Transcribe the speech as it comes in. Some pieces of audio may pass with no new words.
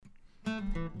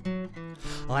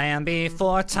Land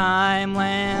before time,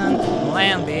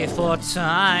 land before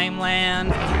time,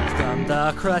 land. From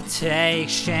the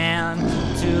Cretaceous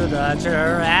to the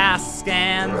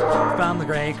Jurassic, from the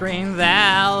Great Green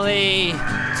Valley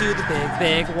to the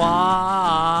big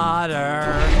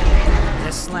water.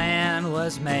 This land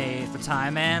was made for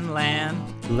time and land.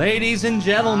 Ladies and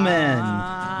gentlemen,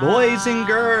 boys and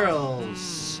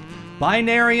girls,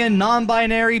 binary and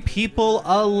non-binary people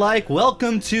alike,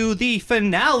 welcome to the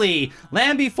finale,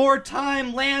 Land Before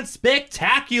Time, Land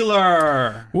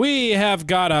Spectacular. We have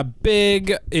got a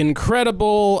big,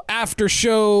 incredible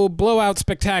after-show blowout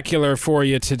spectacular for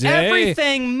you today.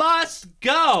 Everything must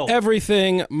go.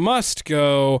 Everything must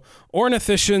go.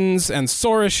 Ornithischians and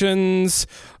saurischians,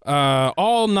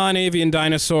 all non-avian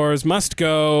dinosaurs must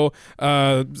go.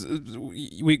 We're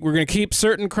going to keep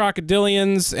certain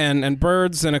crocodilians and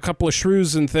birds and a couple of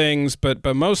shrews and things, but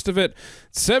most of it,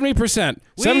 70%.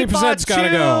 70%'s got to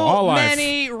go. All life. Too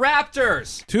many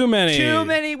raptors. Too many. Too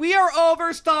many. We are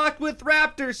overstocked with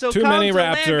raptors, so Too come many to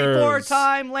raptors. Land Before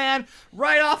Time, land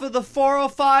right off of the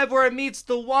 405 where it meets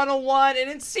the 101 in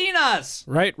Encinas.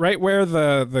 Right where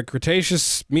the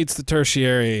Cretaceous meets the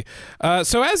Tertiary.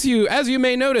 So as you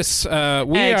may notice,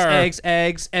 eggs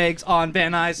on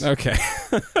Van Nuys. Okay.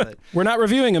 We're not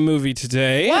reviewing a movie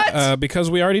today. What?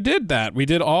 Because we already did that. We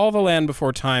did all the Land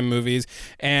Before Time movies,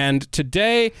 and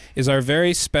today is our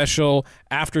very special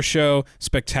after show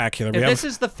spectacular. If this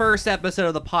is the first episode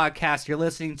of the podcast you're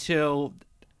listening to,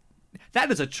 that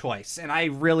is a choice, and I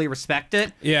really respect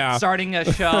it. Yeah. Starting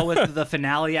a show with the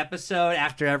finale episode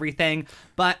after everything.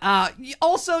 But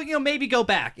also, maybe go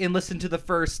back and listen to the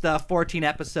first 14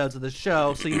 episodes of the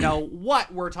show so you know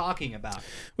what we're talking about.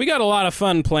 We got a lot of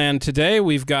fun planned today.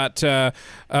 We've got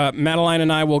Madeline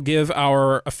and I will give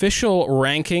our official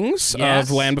rankings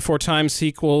of Land Before Time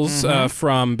sequels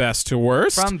from best to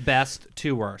worst. From best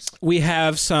to worst. We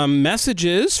have some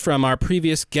messages from our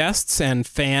previous guests and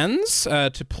fans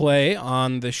to play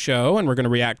on the show, and we're going to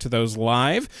react to those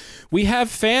live. We have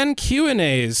fan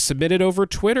Q&As submitted over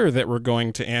Twitter that we're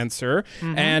going to answer,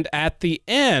 and at the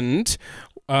end,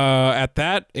 at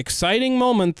that exciting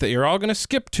moment that you're all going to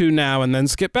skip to now and then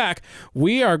skip back,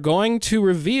 we are going to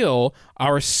reveal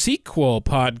our sequel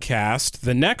podcast,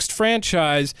 the next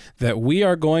franchise that we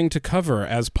are going to cover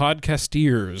as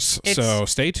podcasteers. So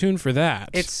stay tuned for that.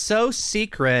 It's so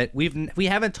secret. We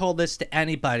haven't told this to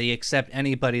anybody except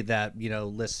anybody that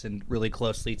listened really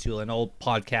closely to an old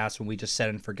podcast when we just said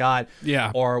and forgot.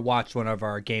 Yeah. Or watched one of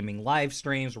our gaming live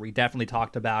streams where we definitely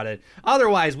talked about it.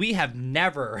 Otherwise, we have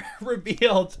never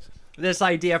revealed this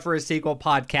idea for a sequel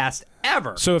podcast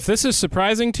ever. So if this is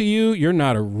surprising to you, you're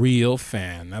not a real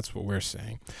fan. That's what we're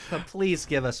saying. But please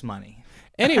give us money.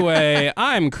 Anyway,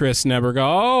 I'm Chris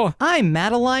Nebergall. I'm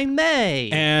Madeline May.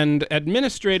 And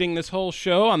administrating this whole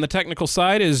show on the technical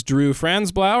side is Drew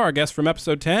Franzblau, our guest from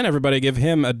episode 10. Everybody give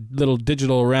him a little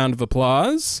digital round of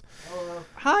applause.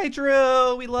 Hi,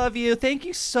 Drew. We love you. Thank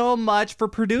you so much for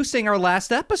producing our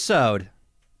last episode.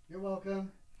 You're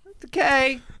welcome.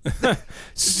 Okay.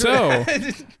 So,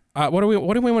 what do we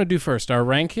want to do first? Our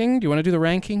ranking? Do you want to do the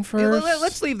ranking first?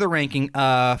 Let's leave the ranking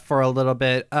for a little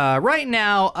bit. Right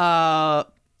now,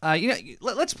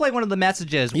 let's play one of the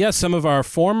messages. Yes, some of our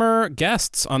former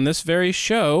guests on this very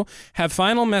show have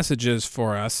final messages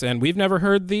for us, and we've never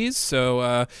heard these.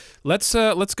 So let's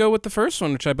go with the first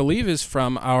one, which I believe is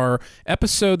from our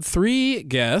episode 3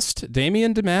 guest,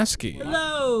 Damien Damaski.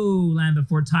 Hello, Land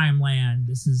Before Timeland.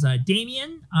 This is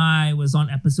Damien. I was on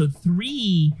episode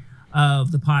 3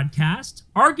 of the podcast,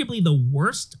 arguably the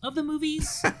worst of the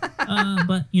movies,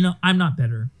 but I'm not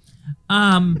bitter.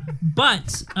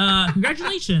 But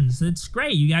congratulations. It's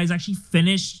great. You guys actually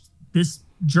finished this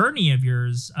journey of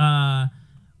yours,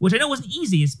 which I know wasn't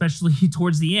easy, especially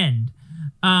towards the end.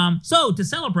 So to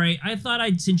celebrate, I thought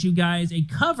I'd send you guys a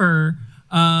cover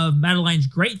of Madeline's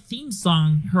great theme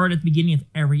song heard at the beginning of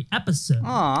every episode.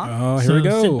 Aww. Oh, here we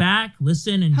go. Sit back,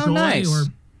 listen, enjoy, nice. or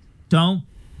don't.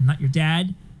 I'm not your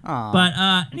dad. Aww. But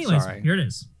anyways, sorry. here it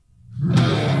is.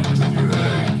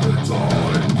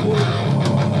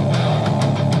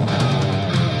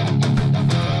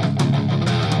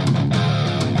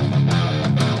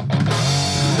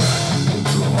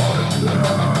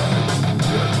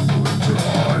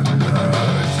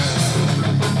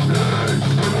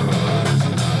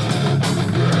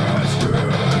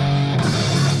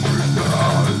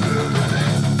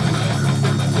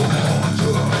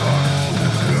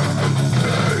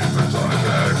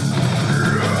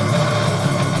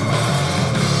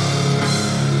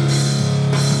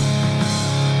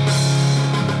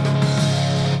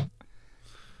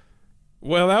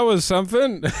 Well, that was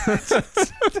something.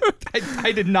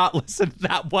 I did not listen to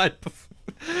that one before.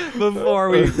 before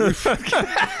we.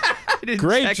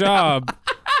 Great job.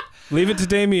 Leave it to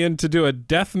Damien to do a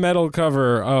death metal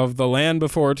cover of the Land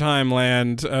Before Time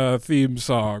Land theme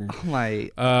song.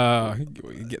 My, that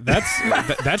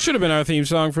should have been our theme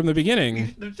song from the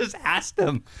beginning. just asked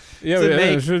him. Yeah,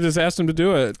 we should have just asked him to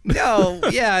do it. No,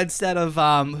 yeah. Instead of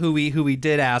who we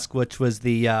did ask, which was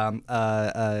the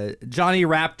Johnny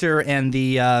Raptor and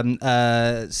the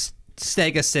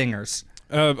Stega Singers.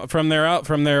 From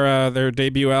their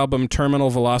debut album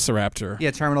Terminal Velociraptor.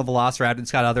 Yeah, Terminal Velociraptor. It's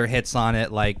got other hits on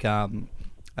it like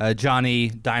Johnny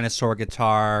Dinosaur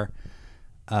Guitar.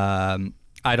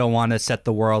 I Don't Want to Set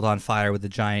the World on Fire with a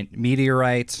Giant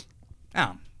Meteorite.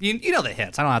 Oh, you know the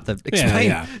hits. I don't have to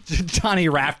explain Johnny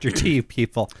Raptor to you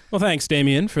people. Well, thanks,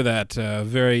 Damien, for that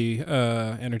very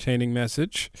entertaining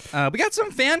message. We got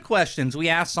some fan questions we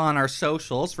asked on our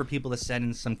socials for people to send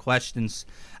in some questions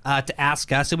to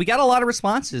ask us, and we got a lot of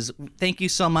responses. Thank you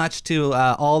so much to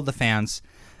all of the fans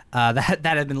that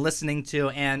have been listening to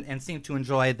and seem to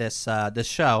enjoy this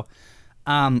show.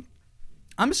 I'm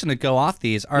just going to go off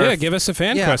these. Give us a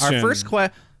fan question. Our first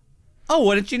question. Oh,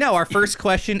 what did you know? Our first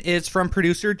question is from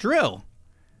producer Drew.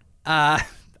 All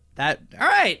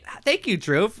right. Thank you,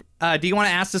 Drew. Do you want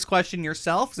to ask this question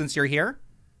yourself since you're here,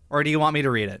 or do you want me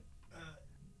to read it?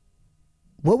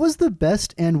 What was the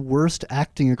best and worst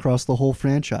acting across the whole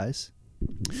franchise?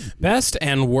 Best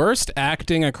and worst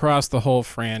acting across the whole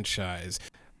franchise.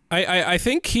 I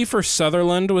think Kiefer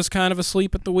Sutherland was kind of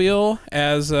asleep at the wheel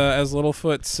as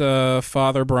Littlefoot's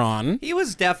father Braun. He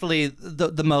was definitely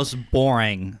the most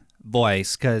boring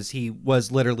voice because he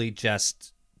was literally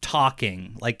just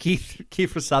talking like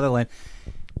Kiefer Sutherland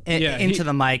into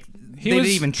the mic. They didn't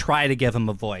even try to give him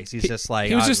a voice. He's just like...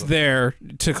 He was just there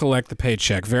to collect the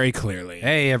paycheck, very clearly.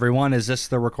 Hey, everyone, is this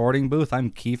the recording booth? I'm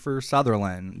Kiefer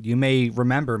Sutherland. You may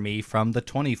remember me from the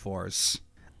 24s.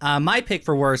 My pick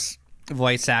for worst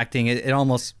voice acting, it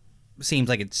almost seems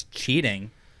like it's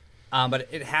cheating, but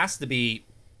it has to be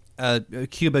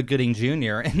Cuba Gooding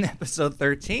Jr. in episode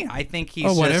 13. I think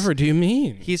he's whatever do you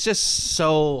mean? He's just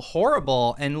so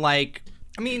horrible and like...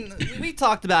 I mean, we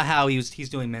talked about how he's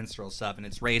doing minstrel stuff and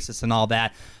it's racist and all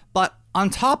that, but on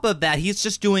top of that, he's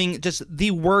just doing just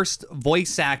the worst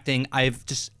voice acting I've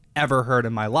just ever heard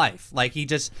in my life. Like, he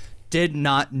just did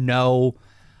not know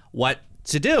what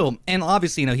to do. And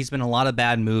obviously, he's been in a lot of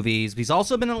bad movies. He's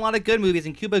also been in a lot of good movies,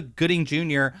 and Cuba Gooding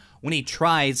Jr., when he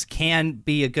tries, can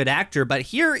be a good actor. But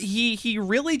here, he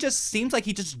really just seems like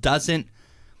he just doesn't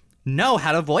know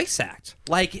how to voice act.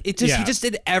 Like, he just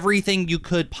did everything you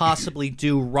could possibly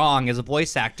do wrong as a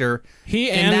voice actor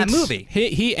in that movie.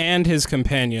 He and his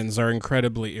companions are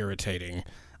incredibly irritating.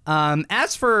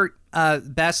 As for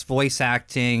best voice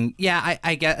acting,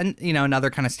 I get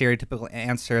another kind of stereotypical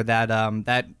answer that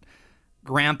that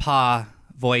grandpa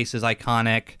voice is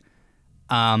iconic.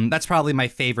 That's probably my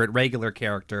favorite regular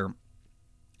character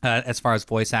as far as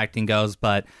voice acting goes,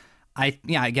 but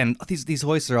again, these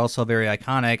voices are also very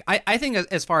iconic. I think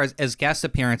as far as guest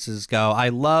appearances go, I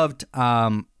loved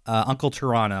Uncle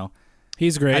Toronto.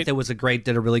 He's great. I thought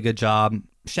did a really good job.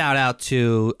 Shout out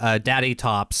to Daddy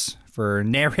Tops for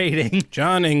narrating.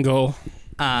 John Ingle.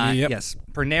 Yes,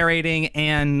 for narrating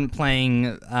and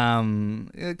playing kind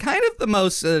of the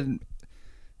most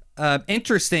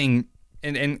interesting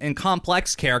and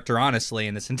complex character, honestly,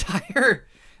 in this entire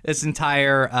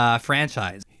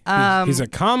franchise. He's a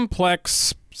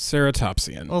complex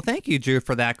ceratopsian. Well, thank you, Drew,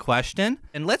 for that question.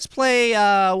 And let's play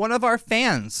one of our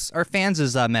fans'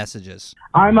 messages.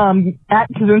 I'm at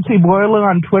Kaczynski Boiler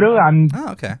on Twitter. I'm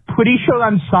pretty sure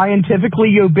I'm scientifically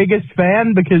your biggest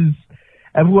fan because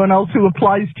everyone else who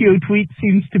replies to your tweets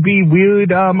seems to be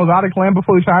weird erotic Land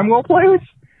Before Time role players.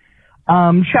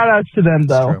 Shout outs to them,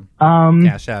 though.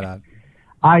 Shout out.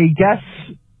 I guess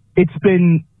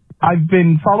I've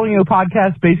been following your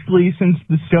podcast basically since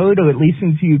the start, or at least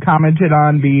since you commented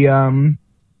on the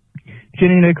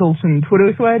Jenny Nicholson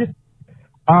Twitter thread.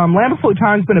 Land Before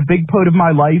Time's been a big part of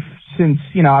my life since,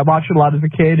 I watched it a lot as a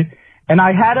kid. And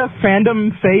I had a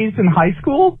fandom phase in high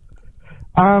school,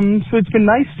 so it's been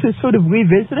nice to sort of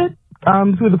revisit it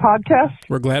through the podcast.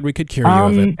 We're glad we could cure you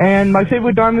of it. And my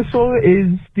favorite dinosaur is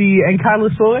the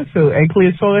Ankylosaurus, or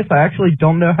Ankylosaurus. I actually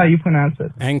don't know how you pronounce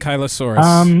it.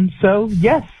 Ankylosaurus. So,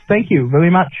 yes, thank you very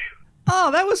much.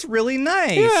 Oh, that was really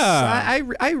nice. Yeah.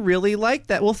 I really like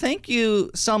that. Well, thank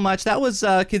you so much. That was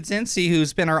Kaczynski,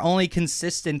 who's been our only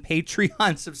consistent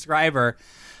Patreon subscriber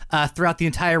throughout the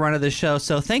entire run of the show.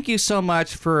 So thank you so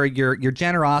much for your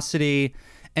generosity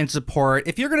and support.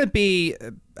 If you're going to be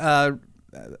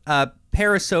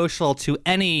parasocial to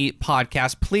any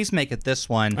podcast, please make it this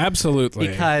one. Absolutely.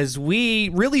 Because we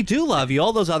really do love you.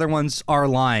 All those other ones are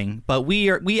lying, but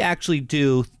we actually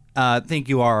do think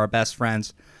you are our best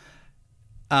friends.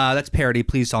 That's parody.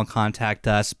 Please don't contact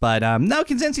us. But no,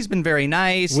 Kinzinski's been very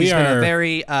nice. He's been a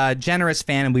very generous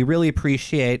fan, and we really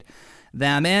appreciate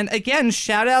them. And again,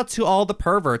 shout out to all the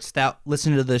perverts that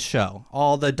listen to this show.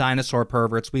 All the dinosaur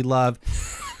perverts. We love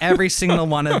every single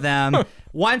one of them.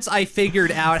 Once I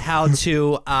figured out how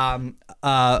to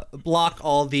block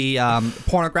all the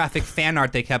pornographic fan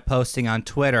art they kept posting on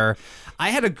Twitter, I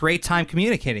had a great time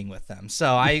communicating with them.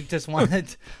 So I just wanted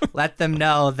to let them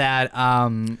know that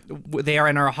they are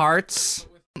in our hearts.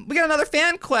 We got another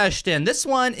fan question. This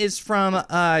one is from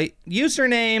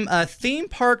username Theme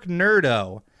Park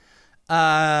Nerdo.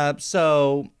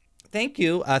 So thank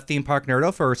you, Theme Park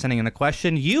Nerdo, for sending in a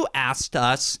question. You asked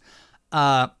us,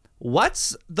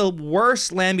 what's the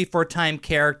worst Land Before Time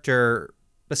character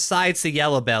besides the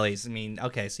Yellow Bellies? I mean,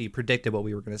 okay, so you predicted what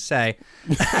we were going to say.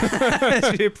 We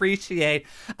appreciate.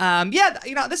 Yeah,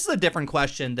 this is a different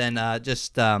question than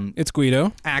just it's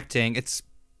Guido. Acting. It's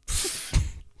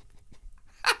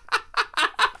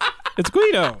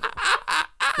Guido.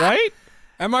 Right?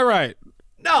 Am I right?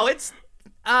 No, it's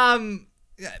I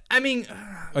mean,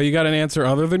 oh, you got an answer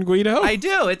other than Guido? I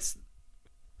do. It's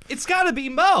got to be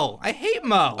Mo. I hate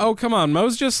Mo. Oh, come on.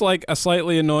 Mo's just like a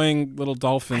slightly annoying little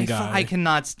dolphin guy. I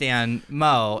cannot stand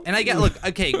Mo. And I get, look,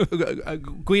 okay,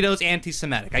 Guido's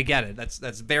anti-Semitic. I get it.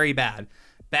 That's very bad.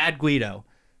 Bad Guido.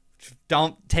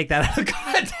 Don't take that out of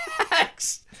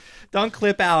context. Don't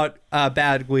clip out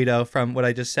bad Guido from what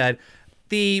I just said.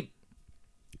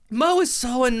 Mo is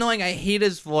so annoying. I hate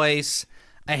his voice.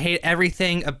 I hate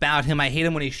everything about him. I hate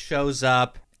him when he shows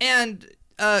up. And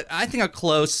I think a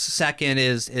close second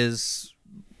is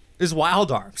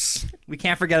Wild Arms. We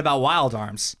can't forget about Wild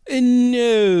Arms.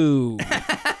 No.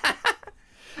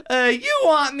 You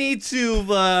want me to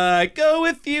go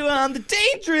with you on the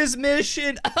dangerous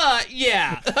mission?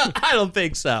 Yeah. I don't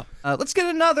think so. Let's get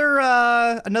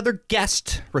another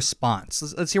guest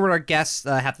response. Let's hear what our guests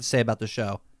have to say about the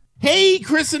show. Hey,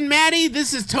 Chris and Maddie,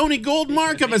 this is Tony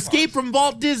Goldmark of Escape from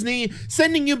Walt Disney,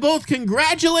 sending you both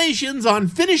congratulations on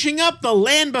finishing up the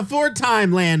Land Before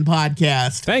Time Land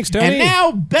podcast. Thanks, Tony. And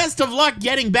now, best of luck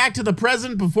getting back to the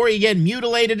present before you get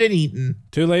mutilated and eaten.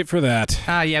 Too late for that.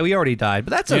 Yeah, we already died, but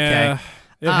that's okay. Yeah,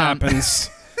 it happens.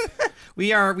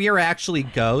 We are actually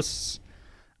ghosts.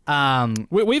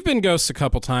 We've been ghosts a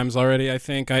couple times already, I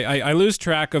think. I lose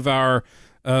track of our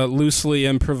loosely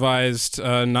improvised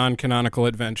non-canonical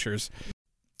adventures.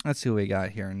 Let's see what we got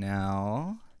here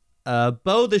now.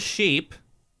 Bo the Sheep,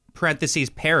 parentheses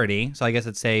parody, so I guess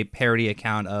it's a parody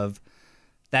account of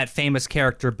that famous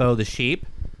character Bo the Sheep,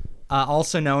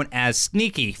 also known as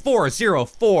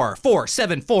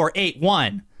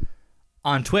Sneaky40447481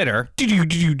 on Twitter.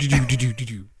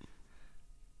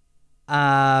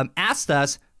 Asked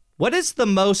us, what is the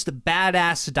most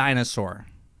badass dinosaur?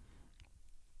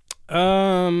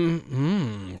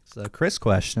 It's a Chris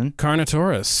question.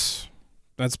 Carnotaurus.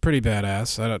 That's pretty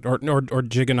badass. Or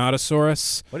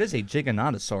Giganotosaurus. What is a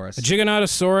Giganotosaurus? A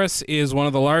Giganotosaurus is one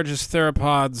of the largest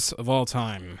theropods of all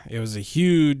time. It was a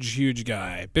huge, huge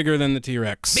guy. Bigger than the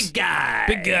T-Rex. Big guy.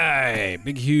 Big guy.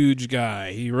 Big, huge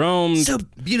guy. He roamed... So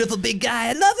beautiful, big guy.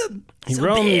 I love him. He so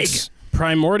roamed big.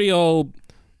 primordial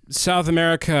South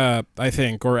America, I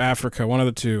think, or Africa, one of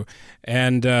the two.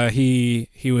 And he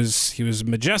was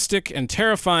majestic and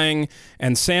terrifying.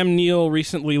 And Sam Neill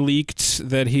recently leaked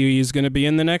that he's going to be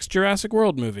in the next Jurassic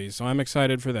World movie. So I'm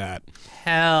excited for that.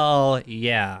 Hell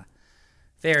yeah.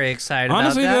 Very excited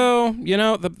Honestly, about that.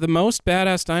 though, the most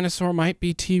badass dinosaur might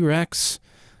be T-Rex.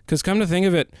 Because come to think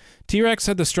of it, T-Rex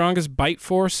had the strongest bite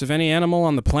force of any animal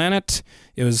on the planet.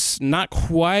 It was not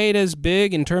quite as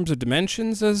big in terms of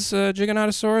dimensions as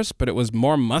Giganotosaurus, but it was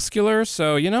more muscular.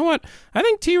 So, you know what? I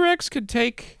think T-Rex could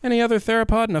take any other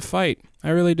theropod in a fight.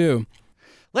 I really do.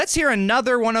 Let's hear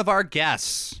another one of our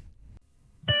guests.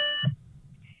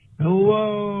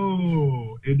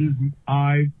 Hello. It is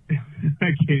I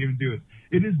can't even do it.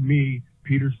 It is me,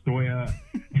 Peter Stoya,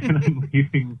 and I'm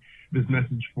leaving this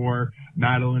message for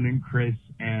Madeline and Chris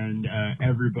and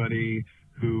everybody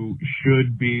who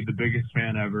should be the biggest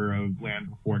fan ever of Land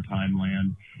Before Time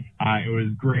Land. It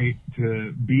was great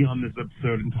to be on this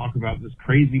episode and talk about this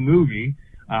crazy movie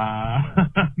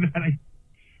that I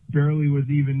barely was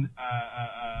even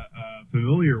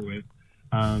familiar with,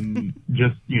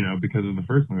 just, because of the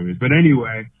first movies. But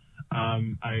anyway,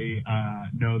 I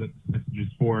know that this message is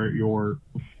for your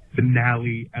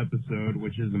finale episode,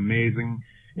 which is amazing.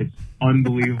 It's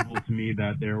unbelievable to me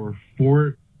that there were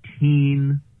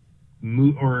 14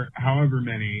 or however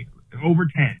many over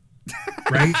 10,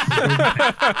 right?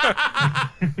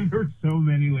 There were so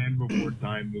many Land Before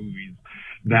Time movies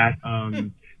that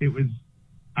it was,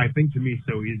 I think, to me,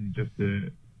 so easy just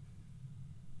to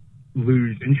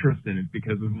lose interest in it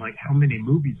because of like how many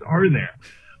movies are there.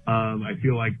 I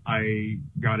feel like I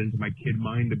got into my kid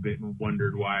mind a bit and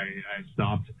wondered why I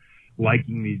stopped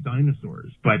liking these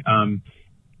dinosaurs. But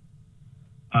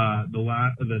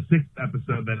the sixth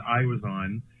episode that I was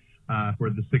on for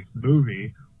the sixth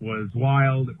movie was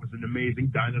wild. It was an amazing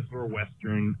dinosaur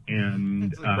western,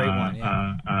 and It's a great one,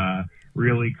 yeah.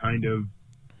 Really kind of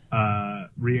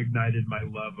reignited my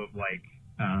love of like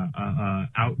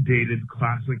outdated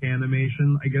classic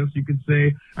animation, I guess you could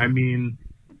say. I mean,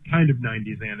 kind of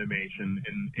 90s animation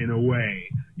in a way.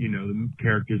 You know, the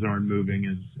characters aren't moving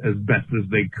as best as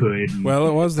they could. And Well,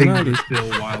 it was the things are 90s. still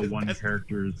while one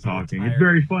character is talking. It's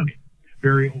very funny.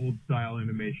 Very old style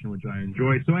animation, which I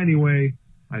enjoy. So anyway,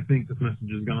 I think this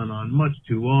message has gone on much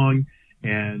too long.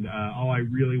 And all I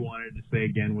really wanted to say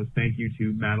again was thank you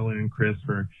to Madeline and Chris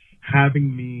for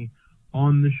having me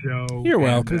on the show. You're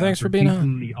welcome. Thanks for being teaching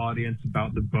on. the audience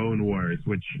about the Bone Wars,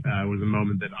 which was a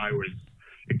moment that I was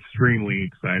extremely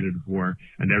excited for,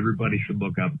 and everybody should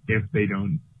look up if they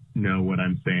don't know what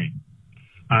I'm saying.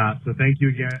 So thank you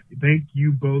again. Thank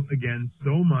you both again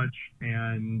so much,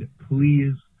 and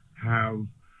please have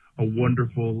a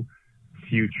wonderful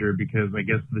future, because I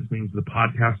guess this means the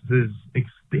podcast is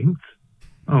extinct.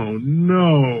 Oh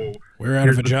no. We're out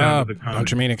Here's of a the sound job. of the comment.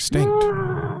 Don't you mean extinct?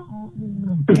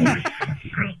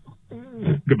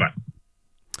 Goodbye.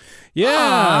 Yeah,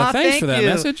 Aw, thanks thank for that you.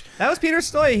 message. That was Peter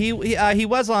Stoy. He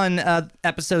was on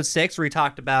episode 6 where he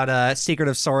talked about Secret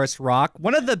of Saurus Rock,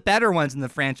 one of the better ones in the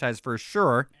franchise for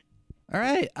sure. All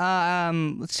right,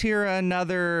 let's hear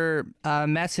another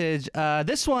message.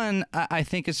 This one I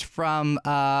think is from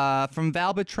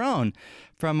Val Patrone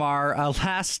from our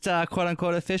last quote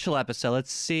unquote official episode.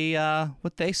 Let's see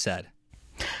what they said.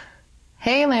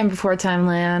 Hey, Land Before Time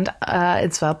Land.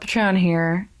 It's Val Patrone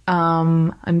here.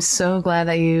 I'm so glad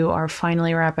that you are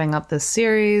finally wrapping up this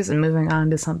series and moving on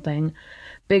to something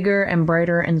bigger and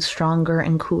brighter and stronger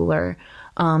and cooler.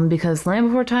 Because Land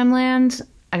Before Time Land,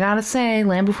 I gotta say,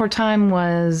 Land Before Time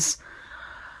was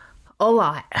a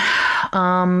lot.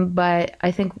 But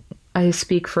I think I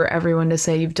speak for everyone to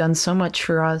say you've done so much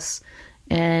for us,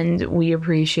 and we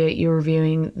appreciate you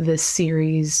reviewing this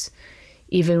series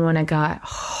even when it got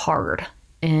hard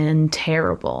and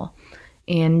terrible.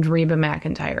 And Reba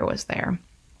McEntire was there.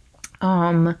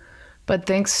 But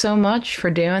thanks so much for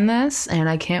doing this, and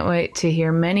I can't wait to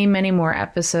hear many, many more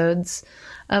episodes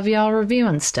of y'all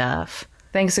reviewing stuff.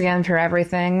 Thanks again for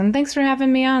everything, and thanks for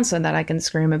having me on so that I can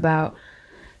scream about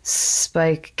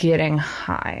Spike getting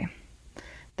high.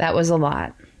 That was a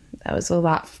lot. That was a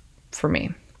lot for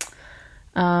me.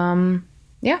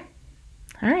 Yeah.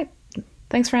 All right.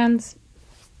 Thanks, friends.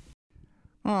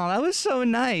 Oh, that was so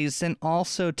nice and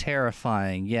also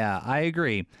terrifying. Yeah, I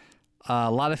agree. A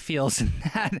lot of feels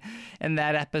in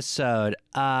that episode.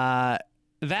 Val,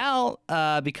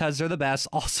 because they're the best,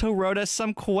 also wrote us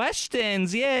some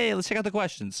questions. Yay! Let's check out the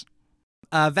questions.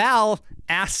 Val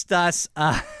asked us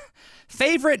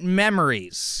favorite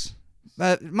memories.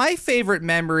 My favorite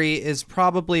memory is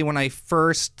probably when I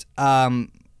first,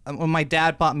 when my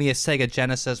dad bought me a Sega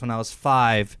Genesis when I was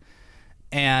 5.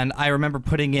 And I remember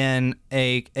putting in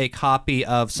a copy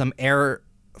of some Air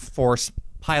Force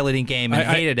piloting game and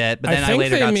hated it, but then I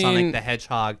later got Sonic the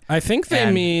Hedgehog. I think they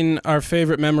mean our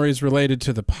favorite memories related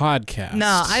to the podcast.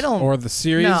 No, I don't. Or the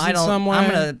series No, I in don't. some way.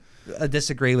 I'm going to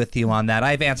disagree with you on that.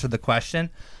 I've answered the question.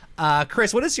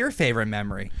 Chris, what is your favorite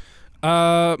memory?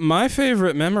 My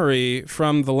favorite memory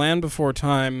from the Land Before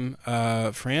Time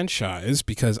franchise,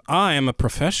 because I am a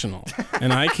professional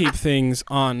and I keep things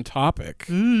on topic.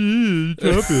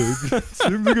 Topic.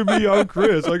 Seems like me, I'm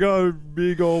Chris. I got a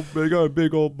big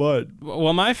old butt.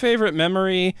 Well, my favorite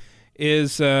memory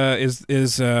is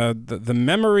the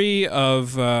memory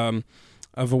of a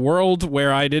world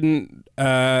where I didn't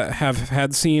have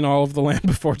had seen all of the Land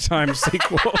Before Time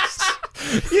sequels.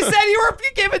 You said you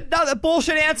gave a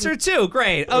bullshit answer too.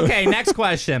 Great. Okay, next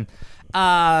question.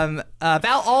 Val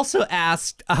also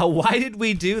asked, why did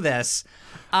we do this?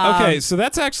 Okay, so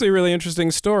that's actually a really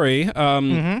interesting story.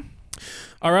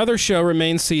 Our other show,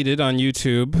 Remain Seated, on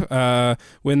YouTube,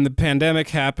 when the pandemic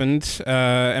happened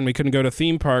and we couldn't go to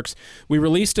theme parks, we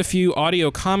released a few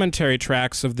audio commentary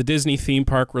tracks of the Disney theme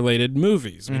park related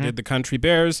movies. We did The Country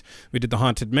Bears, we did The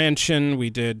Haunted Mansion,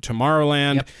 we did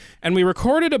Tomorrowland, and we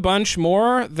recorded a bunch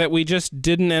more that we just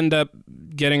didn't end up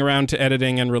getting around to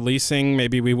editing and releasing.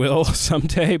 Maybe we will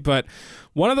someday, but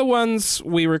one of the ones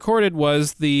we recorded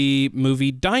was the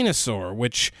movie Dinosaur,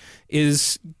 which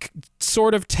is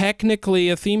sort of technically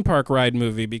a theme park ride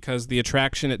movie because the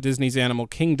attraction at Disney's Animal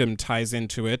Kingdom ties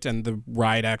into it, and the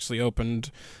ride actually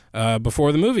opened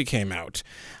before the movie came out.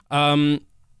 And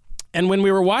when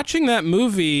we were watching that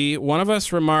movie, one of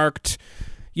us remarked,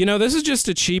 this is just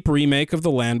a cheap remake of The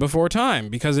Land Before Time,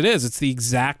 because it is. It's the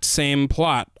exact same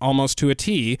plot, almost to a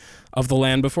T, of The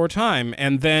Land Before Time.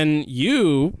 And then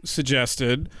you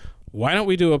suggested, why don't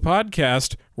we do a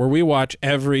podcast where we watch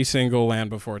every single Land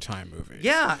Before Time movie?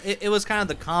 Yeah, it was kind of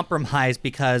the compromise,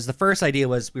 because the first idea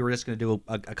was we were just going to do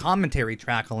a commentary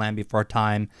track of Land Before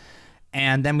Time.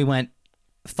 And then we went,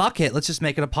 fuck it, let's just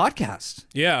make it a podcast.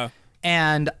 Yeah.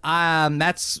 And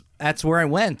that's where it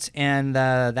went, and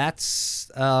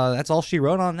that's all she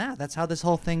wrote on that. That's how this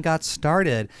whole thing got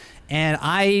started, and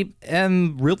I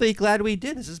am really glad we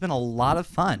did. This has been a lot of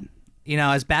fun.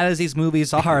 As bad as these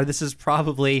movies are, this is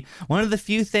probably one of the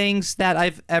few things that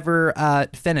I've ever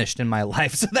finished in my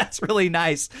life, so that's really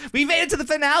nice. We made it to the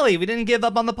finale. We didn't give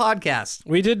up on the podcast.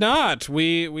 We did not.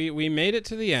 We made it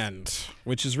to the end,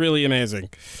 which is really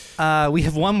amazing. We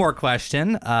have one more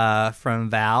question from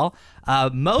Val.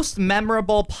 Most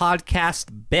memorable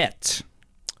podcast bit.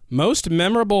 Most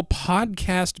memorable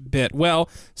podcast bit. Well,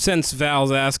 since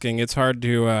Val's asking, it's hard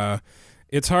to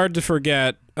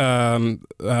forget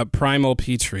Primal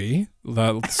Petrie,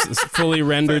 the fully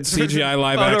rendered CGI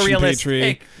live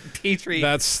action Petrie.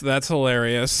 That's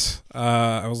hilarious.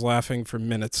 I was laughing for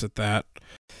minutes at that.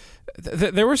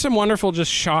 There were some wonderful,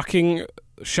 just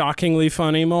shockingly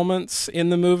funny moments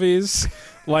in the movies,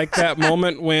 like that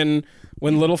moment when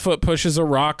Littlefoot pushes a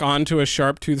rock onto a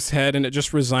Sharptooth's head and it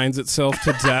just resigns itself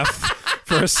to death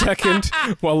for a second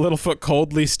while Littlefoot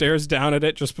coldly stares down at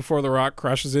it just before the rock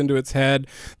crushes into its head.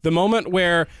 The moment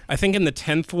where, I think in the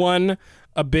 10th one,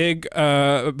 a big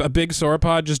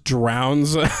sauropod just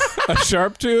drowns a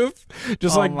Sharptooth,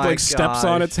 just steps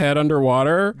on its head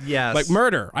underwater. Yes. Like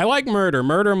murder. I like murder.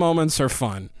 Murder moments are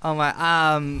fun. Oh my.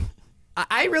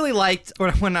 I really liked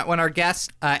when our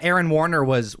guest Aaron Warner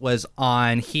was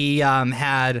on. He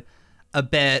had a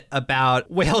bit about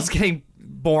whales getting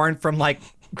born from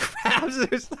crabs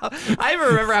or stuff. I don't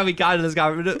remember how we got into this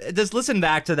conversation. Just listen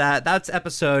back to that. That's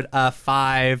episode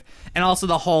 5, and also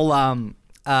the whole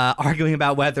arguing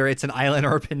about whether it's an island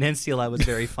or a peninsula was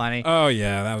very funny. Oh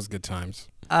yeah, that was good times.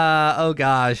 Oh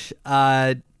gosh.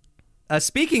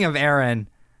 Speaking of Aaron.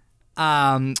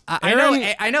 I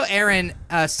know Aaron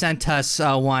sent us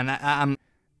one.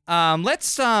 Let's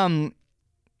start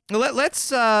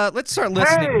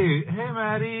listening. Hey,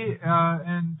 Maddie,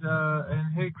 and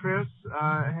hey, Chris.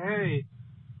 Hey,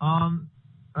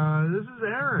 this is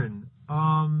Aaron.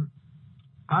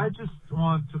 I just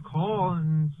want to call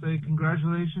and say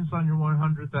congratulations on your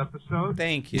 100th episode.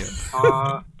 Thank you.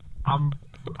 I'm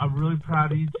really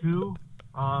proud of you too.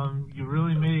 You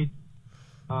really made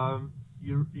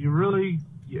you really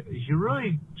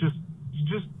just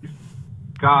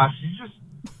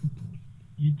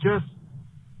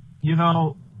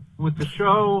with the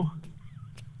show,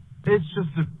 it's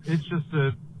just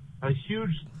a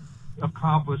huge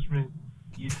accomplishment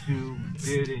you two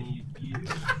did, and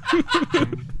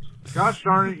and gosh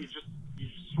darn it, you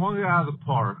swung it out of the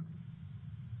park.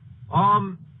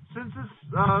 Since it's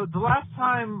the last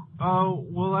time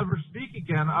we'll ever speak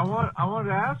again, I wanted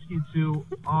to ask you two,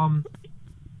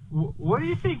 what do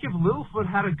you think if Littlefoot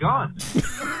had a gun?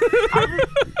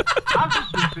 I've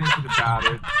just been thinking about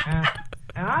it,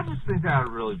 and I just think that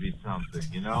would really be something,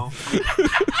 I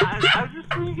just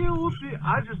think it would be.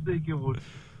 I just think it would.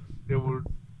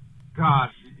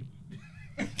 Gosh,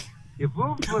 if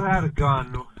Littlefoot had a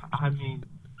gun, I mean,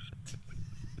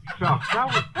 Chuck,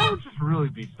 that would just really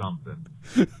be something.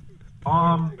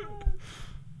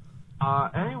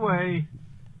 Anyway,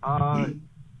 I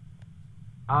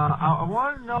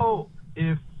want to know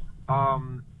if I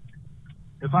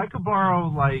could borrow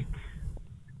like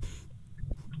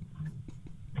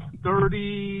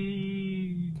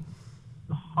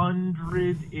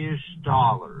 $300-ish.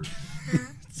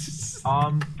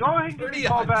 Go ahead and give me a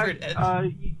call back.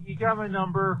 You got my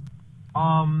number.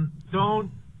 Don't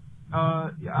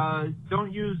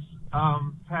use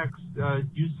text.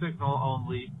 Use Signal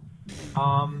only.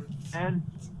 And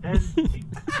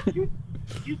you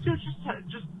two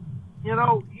just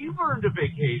you've earned a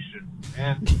vacation,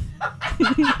 and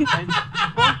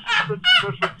both such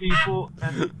special people,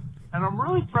 and I'm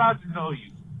really proud to know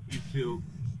you two.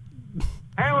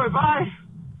 Anyway, bye.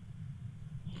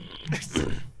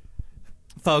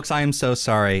 folks, I am so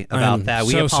sorry about that.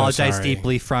 We so apologize sorry.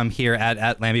 deeply from here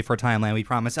at Land Before Time Land. We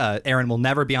promise Aaron will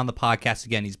never be on the podcast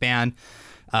again. He's banned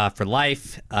for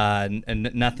life,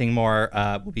 and nothing more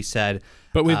will be said.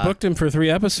 But we've booked him for 3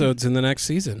 episodes in the next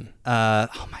season.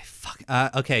 Oh my fuck.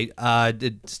 Okay.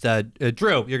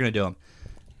 Drew, you're gonna do him.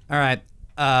 All right.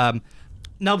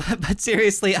 No, but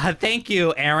seriously, thank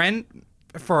you, Aaron,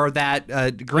 for that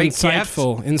great gift.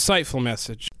 Insightful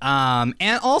message.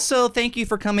 And also thank you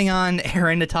for coming on,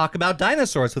 Aaron, to talk about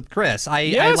dinosaurs with Chris.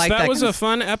 I like that was a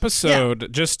fun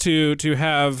episode. Just to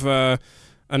have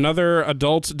another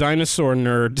adult dinosaur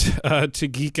nerd to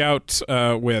geek out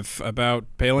with about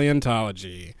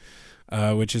paleontology,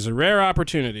 which is a rare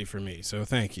opportunity for me. So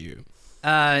thank you.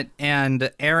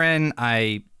 And Aaron,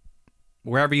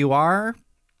 wherever you are,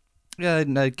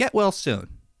 get well soon.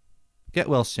 Get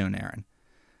well soon, Aaron.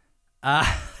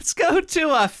 Let's go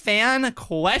to a fan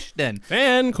question.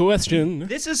 Fan question.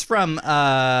 This is from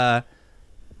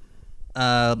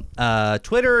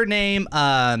Twitter name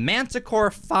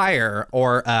Manticore Fire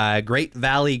or Great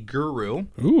Valley Guru.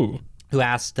 Ooh. Who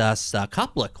asked us a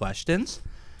couple of questions.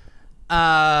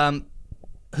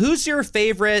 Who's your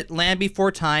favorite Land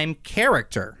Before Time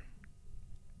character?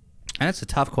 And it's a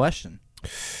tough question.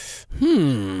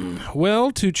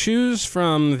 Well, to choose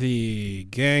from the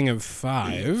Gang of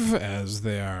 5, as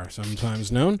they are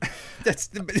sometimes known. That's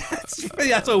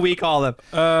what we call them.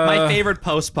 My favorite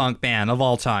post-punk band of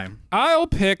all time. I'll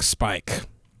pick Spike.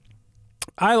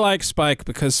 I like Spike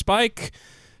because Spike,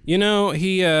 he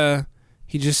kind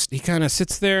of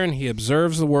sits there and he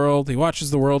observes the world. He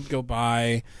watches the world go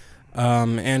by,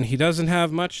 and he doesn't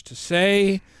have much to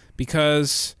say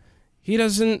because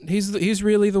he's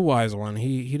really the wise one.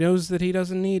 He knows that he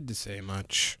doesn't need to say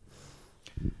much.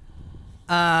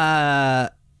 I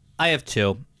have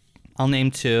 2. I'll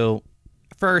name 2.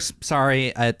 First,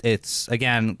 sorry, it's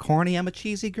again corny. I'm a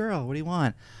cheesy girl. What do you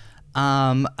want?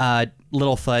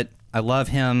 Littlefoot. I love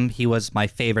him. He was my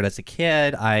favorite as a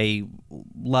kid. I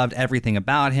loved everything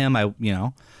about him. I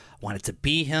wanted to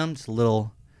be him. Just a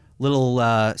little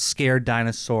scared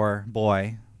dinosaur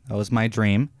boy. That was my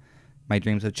dream. My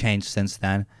dreams have changed since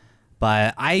then.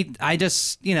 But I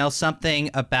just, something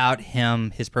about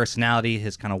him, his personality,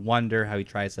 his kind of wonder, how he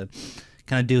tries to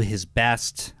kind of do his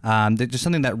best. There's just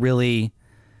something that really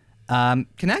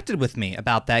connected with me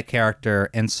about that character.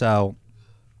 And so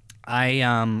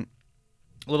Littlefoot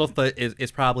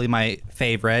is probably my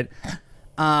favorite.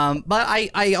 But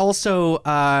I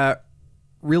also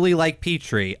really like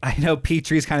Petrie. I know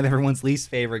Petrie's kind of everyone's least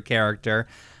favorite character.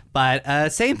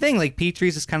 But same thing, like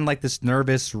Petrie's just kind of like this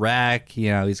nervous wreck.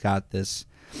 He's got this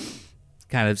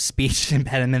kind of speech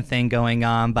impediment thing going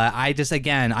on. But I just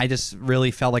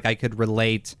really felt like I could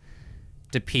relate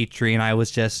to Petrie. And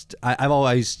I've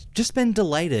always just been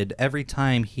delighted every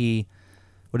time he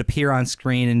would appear on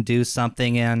screen and do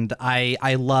something. And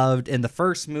I loved in the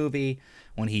first movie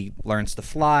when he learns to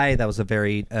fly. That was a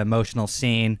very emotional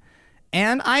scene.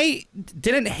 And I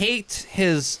didn't hate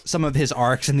some of his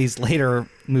arcs in these later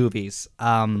movies.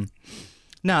 No,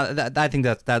 I think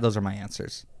that those are my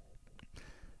answers.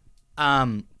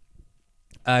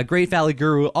 Great Valley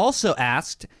Guru also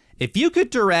asked, if you could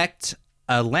direct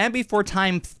a Land Before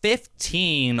Time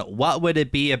 15, what would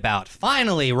it be about?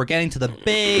 Finally, we're getting to the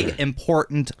big,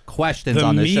 important questions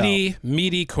on the show.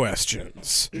 Meaty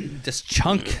questions. Just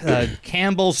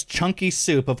Campbell's chunky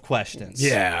soup of questions.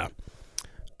 Yeah.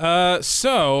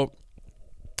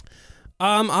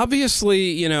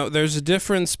 Obviously, there's a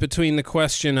difference between the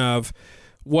question of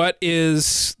what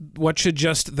should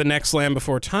just the next Land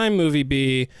Before Time movie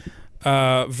be,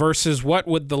 versus what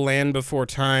would the Land Before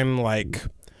Time,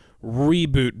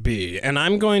 reboot be. And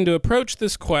I'm going to approach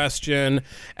this question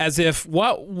as if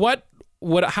how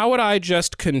would I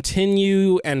just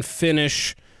continue and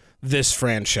finish this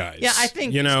franchise? Yeah, I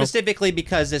think specifically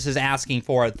because this is asking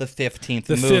for the 15th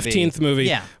movie. The 15th movie.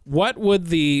 Yeah. What would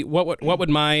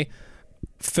my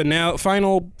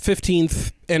final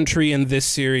 15th entry in this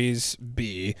series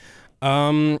be?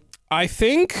 I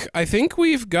think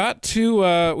we've got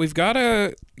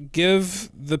to give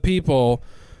the people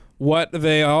what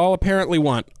they all apparently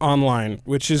want online,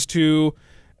 which is to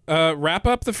wrap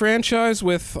up the franchise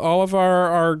with all of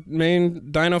our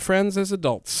main dino friends as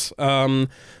adults.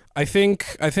 I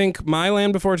think My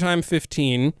Land Before Time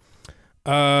 15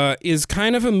 is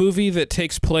kind of a movie that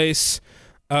takes place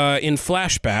in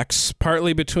flashbacks,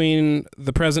 partly between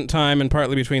the present time and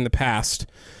partly between the past.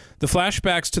 The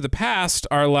flashbacks to the past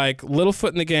are like Littlefoot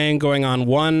and the gang going on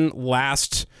one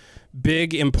last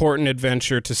big important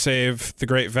adventure to save the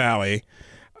Great Valley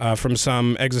from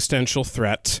some existential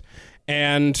threat.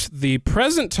 And the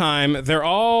present time, they're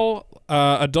all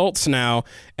adults now,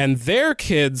 and their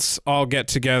kids all get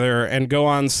together and go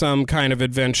on some kind of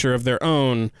adventure of their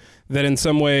own that in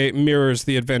some way mirrors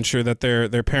the adventure that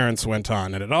their parents went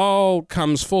on. And it all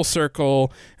comes full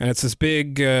circle, and it's this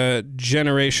big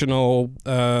generational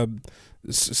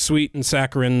sweet and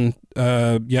saccharine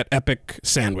yet epic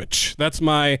sandwich. That's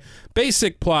my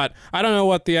basic plot. I don't know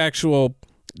what the actual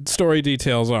story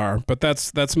details are, but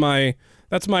that's my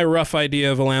rough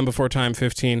idea of A Land Before Time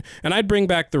 15. And I'd bring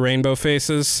back the rainbow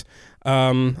faces.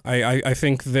 I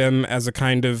think them as a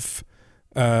kind of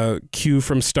Q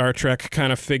from Star Trek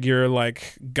kind of figure,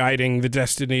 like guiding the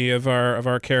destiny of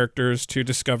our characters to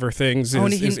discover things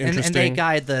is interesting. And they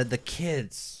guide the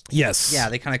kids. Yes. Yeah,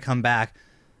 they kind of come back.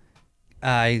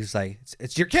 He's like,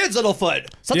 it's your kids, Littlefoot.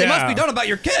 Something must be done about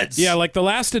your kids. Yeah, like the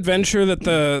last adventure that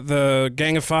the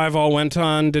Gang of Five all went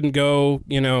on didn't go,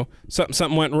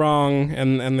 something went wrong,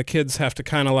 and the kids have to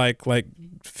kind of like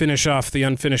finish off the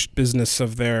unfinished business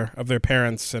of their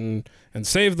parents and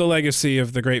save the legacy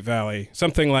of the Great Valley.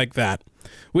 Something like that.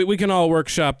 We can all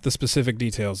workshop the specific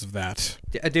details of that.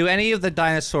 Do any of the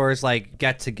dinosaurs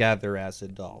get together as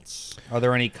adults? Are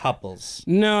there any couples?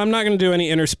 No, I'm not going to do any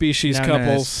interspecies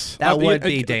couples. That would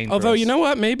be dangerous. Although, you know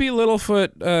what? Maybe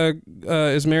Littlefoot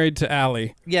is married to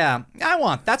Allie. Yeah,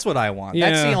 that's what I want.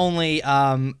 Yeah. That's the only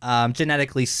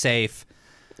genetically safe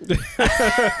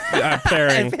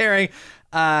pairing.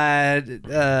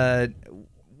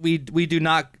 We do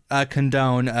not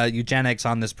condone eugenics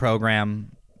on this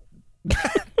program.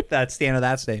 That's the end of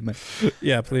that statement.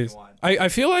 Yeah, please. I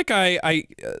feel like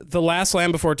the last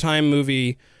Land Before Time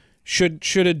movie should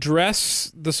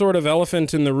address the sort of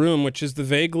elephant in the room, which is the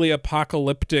vaguely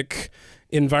apocalyptic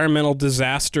environmental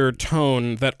disaster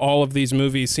tone that all of these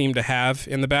movies seem to have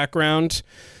in the background.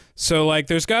 So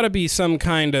there's got to be some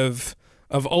kind of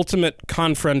ultimate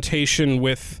confrontation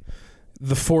with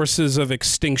the forces of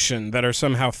extinction that are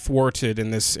somehow thwarted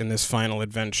in this final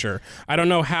adventure. I don't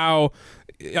know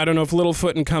if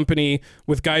Littlefoot and company,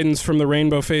 with guidance from the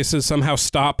rainbow faces, somehow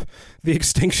stop the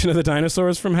extinction of the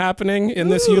dinosaurs from happening in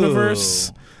this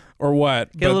universe, or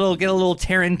what. Get a little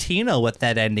Tarantino with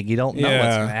that ending. You don't know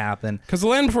what's going to happen. Because the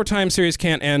Land Before Time series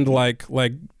can't end like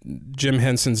Jim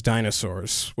Henson's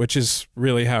Dinosaurs, which is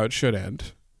really how it should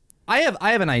end. I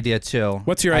have an idea too.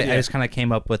 What's your idea? I just kind of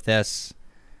came up with this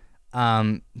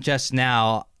just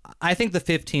now. I think the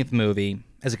 15th movie,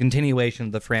 as a continuation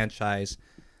of the franchise,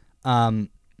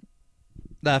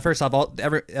 first off,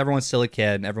 everyone's still a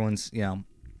kid. Everyone's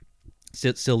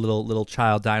still little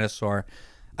child dinosaur.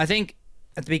 I think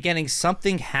at the beginning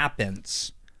something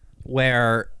happens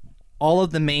where all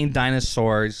of the main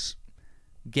dinosaurs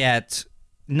get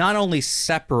not only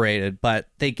separated, but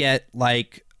they get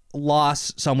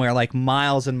lost somewhere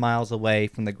miles and miles away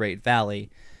from the Great Valley,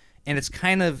 and it's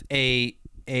kind of a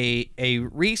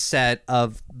reset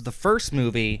of the first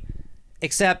movie,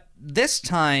 except this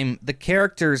time the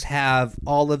characters have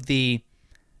all of the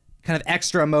kind of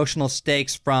extra emotional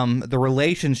stakes from the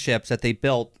relationships that they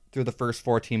built through the first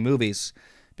 14 movies.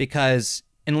 Because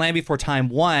in Land Before Time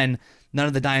 1, none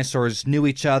of the dinosaurs knew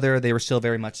each other. They were still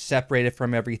very much separated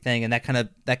from everything, and that kind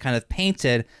of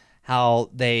painted how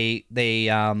they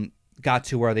got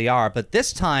to where they are. But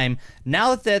this time,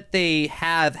 now that they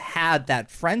have had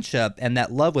that friendship and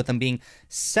that love with them, being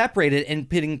separated and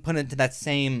being put into that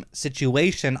same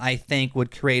situation, I think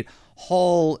would create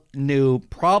whole new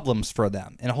problems for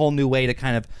them and a whole new way to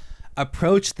kind of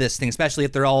approach this thing, especially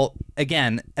if they're all,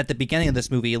 again, at the beginning of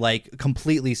this movie,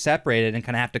 completely separated and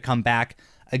kind of have to come back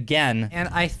again. And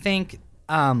I think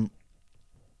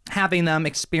having them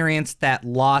experience that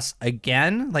loss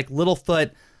again,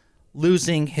 Littlefoot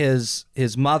losing his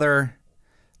mother,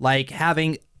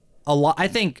 having a lot. I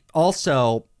think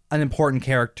also an important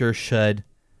character should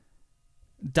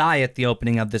die at the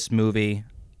opening of this movie.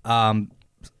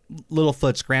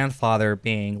 Littlefoot's grandfather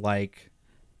being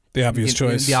the obvious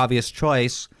choice. The obvious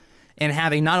choice, and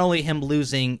having not only him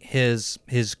losing his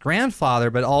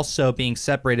grandfather, but also being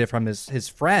separated from his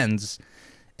friends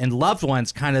and loved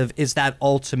ones, kind of is that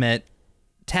ultimate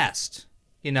test.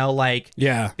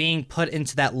 Being put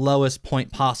into that lowest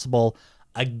point possible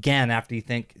again after you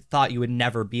thought you would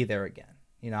never be there again.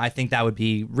 I think that would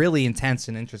be really intense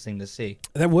and interesting to see.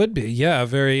 That would be, yeah,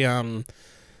 very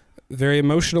very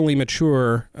emotionally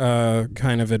mature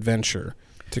kind of adventure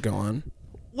to go on.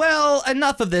 Well,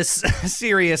 enough of this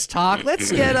serious talk.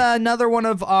 Let's get another one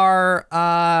of our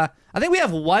I think we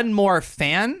have one more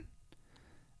fan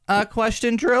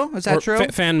question, Drew. Is that true?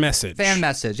 Fan message. Fan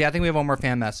message. Yeah, I think we have one more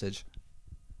fan message.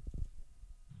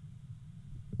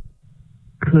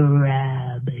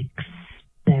 Crab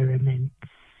experiments.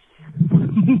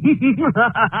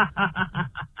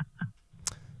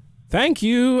 Thank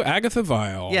you, Agatha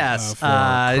Vile. Yes, for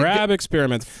crab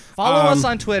experiments. Follow us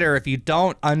on Twitter if you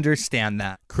don't understand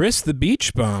that. Chris the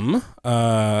Beach Bum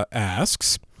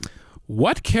asks,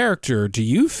 what character do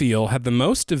you feel had the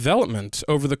most development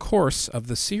over the course of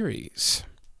the series?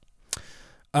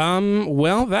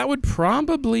 Well, that would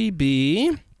probably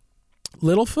be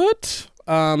Littlefoot.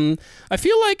 I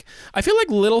feel like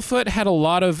Littlefoot had a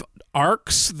lot of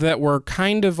arcs that were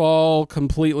kind of all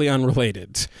completely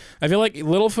unrelated. I feel like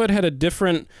Littlefoot had a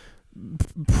different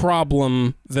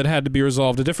problem that had to be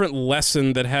resolved, a different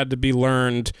lesson that had to be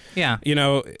learned. Yeah. You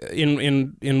know,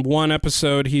 in one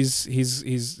episode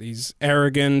he's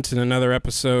arrogant, in another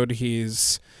episode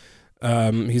he's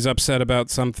upset about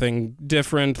something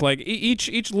different. Like each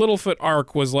Littlefoot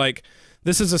arc was like,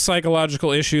 this is a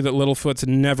psychological issue that Littlefoot's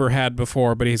never had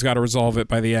before, but he's got to resolve it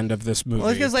by the end of this movie.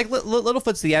 Well, because like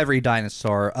Littlefoot's the every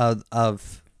dinosaur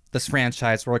of this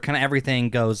franchise, where kind of everything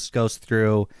goes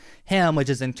through him, which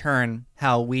is in turn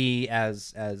how we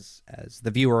as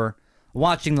the viewer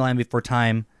watching The Land Before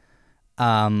Time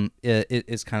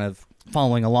is kind of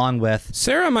following along with.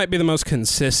 Sarah might be the most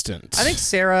consistent. I think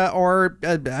Sarah, or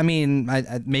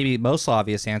maybe most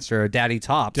obvious answer, Daddy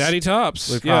Tops. Daddy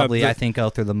Tops would probably, I think, go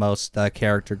through the most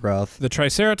character growth. The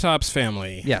Triceratops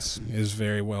family, yes, is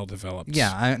very well developed.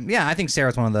 Yeah, I think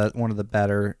Sarah's one of the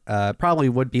better. Probably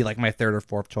would be like my third or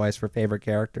fourth choice for favorite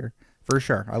character for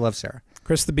sure. I love Sarah.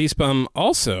 Chris the Beast Bum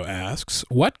also asks,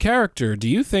 what character do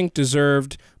you think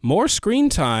deserved more screen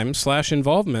time /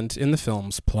 involvement in the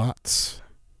film's plots?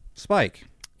 Spike.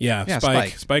 Yeah,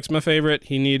 Spike. Spike's my favorite.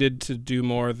 He needed to do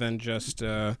more than just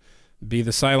be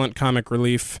the silent comic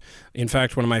relief. In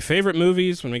fact, one of my favorite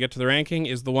movies, when we get to the ranking,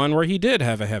 is the one where he did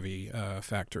have a heavy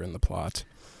factor in the plot.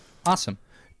 Awesome.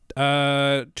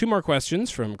 2 more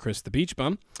questions from Chris the Beach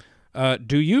Bum.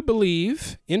 Do you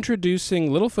believe introducing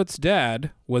Littlefoot's dad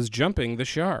was jumping the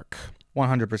shark?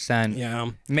 100%.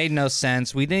 Yeah. Made no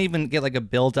sense. We didn't even get like a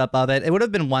build-up of it. It would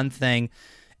have been one thing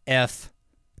if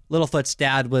Littlefoot's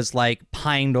dad was like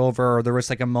pined over, or there was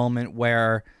like a moment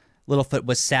where Littlefoot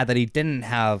was sad that he didn't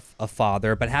have a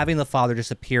father, but having the father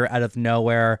just appear out of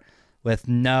nowhere with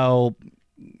no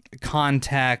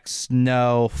context,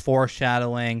 no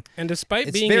foreshadowing, and despite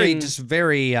it's being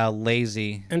very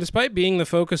lazy, and despite being the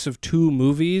focus of 2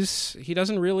 movies, he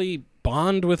doesn't really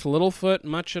bond with Littlefoot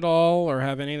much at all, or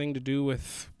have anything to do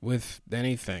with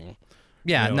anything.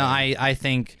 Yeah, really. No, I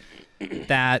think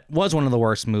that was one of the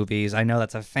worst movies. I know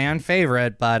that's a fan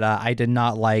favorite, but I did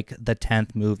not like the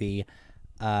 10th movie,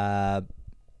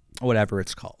 whatever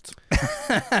it's called.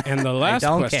 And the last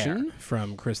question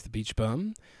from Chris the Beach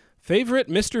Bum, favorite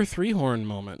Mr. Three-Horn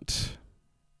moment?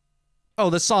 Oh,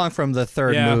 the song from the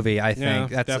 3rd movie, I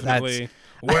think. Yeah, definitely.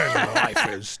 When life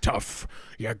is tough,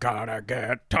 you gotta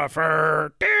get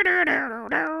tougher.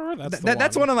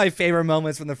 That's one of my favorite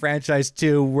moments from the franchise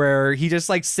too, where he just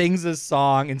like sings a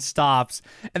song and stops,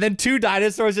 and then 2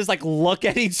 dinosaurs just like look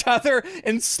at each other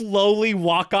and slowly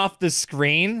walk off the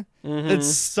screen. Mm-hmm. It's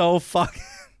so fucking.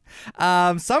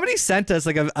 Somebody sent us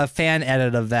like a fan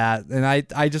edit of that, and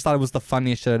I just thought it was the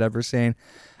funniest shit I'd ever seen.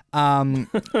 I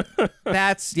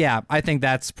think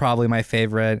that's probably my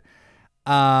favorite.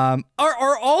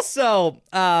 Or also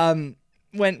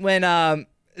when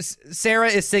Sarah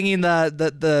is singing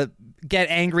the Get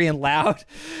Angry and Loud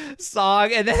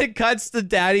song, and then it cuts to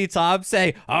Daddy Top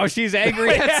saying, "Oh, she's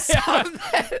angry at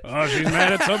something." Oh, she's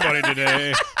mad at somebody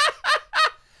today.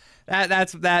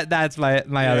 That's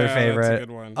my other favorite. That's a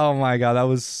good one. Oh my god, that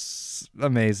was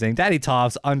amazing. Daddy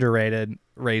Top's underrated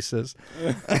racist.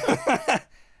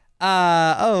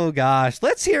 Oh gosh,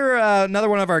 let's hear another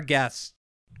one of our guests.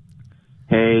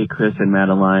 Hey, Chris and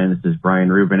Madeline, this is Brian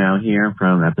Rubinow here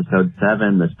from episode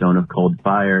 7, The Stone of Cold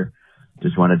Fire.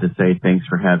 Just wanted to say thanks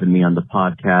for having me on the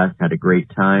podcast. Had a great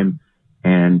time.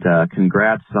 And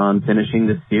congrats on finishing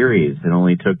the series. It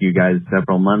only took you guys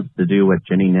several months to do what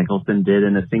Jenny Nicholson did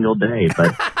in a single day.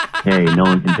 But hey, no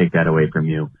one can take that away from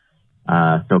you.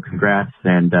 So congrats.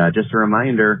 And just a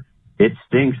reminder, It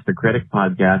Stinks, the Critic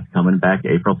podcast, coming back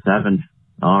April 7th.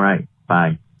 All right,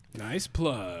 bye. Nice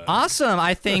plug. Awesome.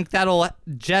 I think that'll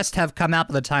just have come out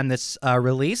by the time this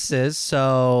releases.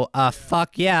 So,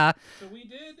 fuck yeah. So we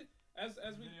did, as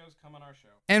videos come on our show.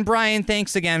 And Brian,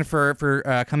 thanks again for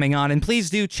coming on. And please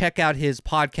do check out his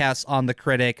podcast on The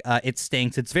Critic. It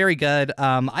Stinks. It's very good.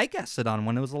 I guested on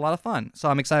one. It was a lot of fun. So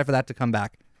I'm excited for that to come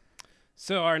back.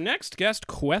 So our next guest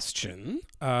question,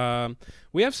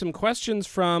 we have some questions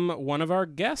from one of our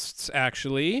guests,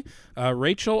 actually,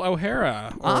 Rachel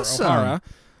O'Hara. Awesome. O'Hara.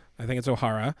 I think it's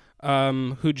O'Hara,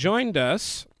 who joined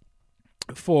us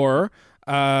for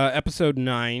Episode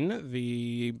 9,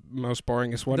 the most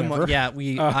boringest one ever.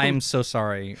 I'm so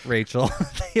sorry, Rachel.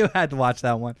 You had to watch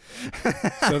that one.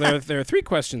 So there are 3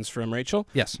 questions from Rachel.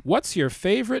 Yes. What's your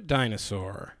favorite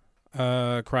dinosaur?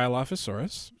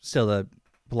 Cryolophosaurus. Still the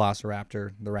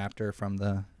Velociraptor, the raptor from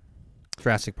the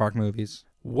Jurassic Park movies.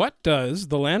 What does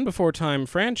the Land Before Time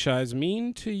franchise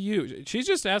mean to you? She's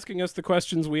just asking us the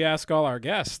questions we ask all our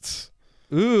guests.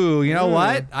 Ooh, you know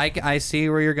what? I see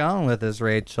where you're going with this,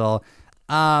 Rachel.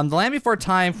 The Land Before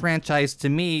Time franchise to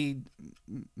me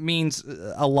means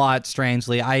a lot,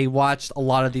 strangely. I watched a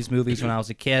lot of these movies when I was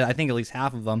a kid. I think at least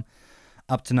half of them,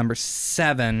 up to number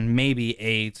 7, maybe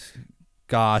 8.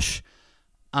 Gosh.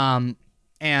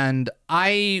 And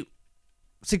I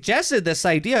suggested this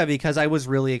idea because I was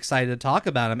really excited to talk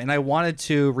about them, and I wanted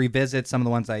to revisit some of the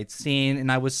ones I'd seen,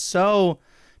 and I was so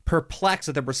perplexed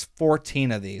that there was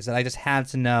 14 of these that I just had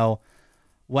to know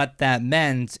what that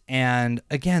meant. And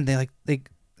again,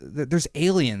 there's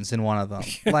aliens in one of them.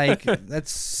 Like,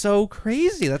 that's so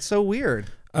crazy. That's so weird.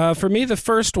 For me, the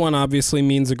first one obviously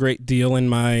means a great deal in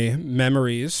my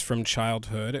memories from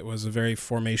childhood. It was a very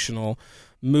formational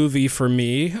movie for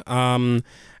me. And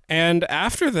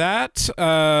after that,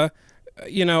 I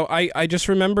just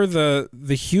remember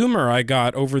the humor I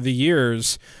got over the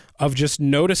years of just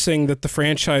noticing that the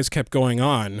franchise kept going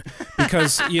on.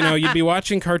 Because, you'd be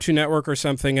watching Cartoon Network or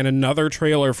something and another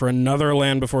trailer for another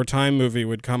Land Before Time movie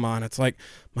would come on. It's like,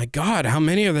 my God, how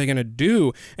many are they going to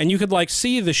do? And you could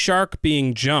see the shark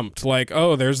being jumped. Like,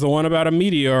 oh, there's the one about a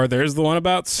meteor. There's the one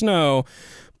about snow.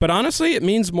 But honestly, it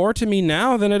means more to me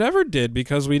now than it ever did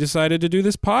because we decided to do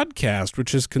this podcast,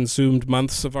 which has consumed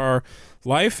months of our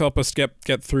life, helped us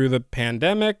get through the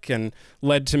pandemic, and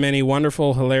led to many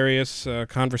wonderful, hilarious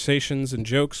conversations and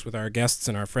jokes with our guests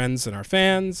and our friends and our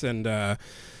fans. And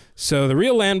so the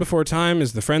real Land Before Time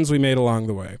is the friends we made along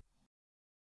the way.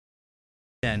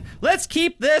 Let's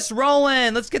keep this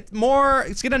rolling. Let's get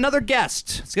another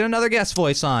guest. Let's get another guest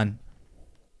voice on.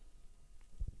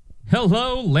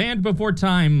 Hello, Land Before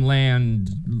Time land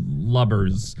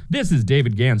lubbers. This is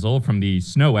David Gansel from the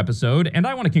Snow episode, and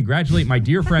I want to congratulate my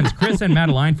dear friends Chris and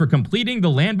Madeline for completing the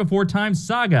Land Before Time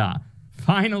saga.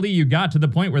 Finally, you got to the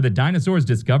point where the dinosaurs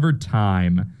discovered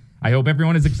time. I hope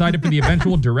everyone is excited for the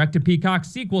eventual direct-to-Peacock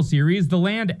sequel series, The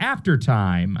Land After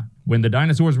Time. When the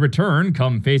dinosaurs return,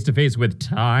 come face-to-face with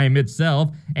time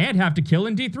itself, and have to kill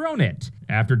and dethrone it.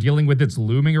 After dealing with its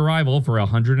looming arrival for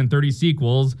 130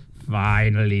 sequels,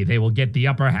 finally, they will get the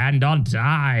upper hand on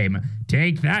time.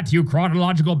 Take that, you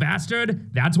chronological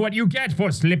bastard. That's what you get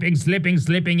for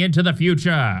slipping into the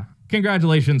future.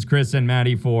 Congratulations, Chris and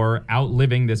Maddie, for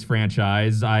outliving this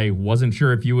franchise. I wasn't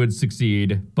sure if you would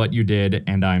succeed, but you did,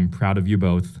 and I'm proud of you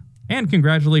both. And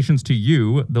congratulations to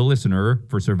you, the listener,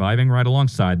 for surviving right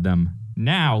alongside them.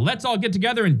 Now, let's all get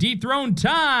together and dethrone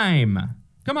time.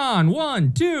 Come on,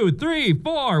 1, 2, 3,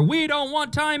 4. We don't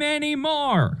want time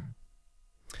anymore.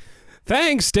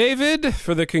 Thanks, David,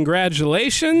 for the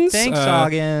congratulations. Thanks,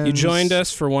 Goggins. You joined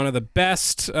us for one of the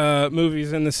best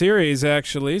movies in the series,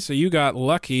 actually, so you got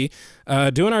lucky.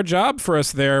 Doing our job for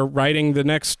us there, writing the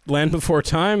next Land Before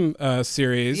Time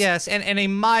series. Yes, and a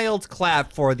mild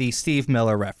clap for the Steve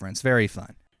Miller reference. Very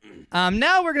fun.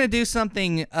 Now we're going to do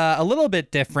something a little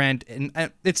bit different.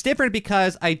 And it's different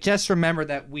because I just remembered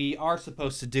that we are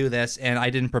supposed to do this, and I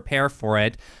didn't prepare for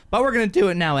it. But we're going to do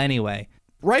it now anyway.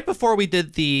 Right before we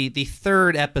did the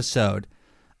third episode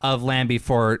of Land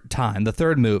Before Time, the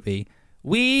third movie,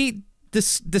 we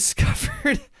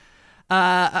discovered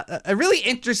a really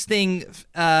interesting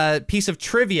piece of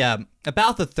trivia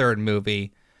about the third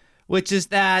movie, which is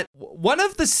that one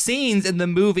of the scenes in the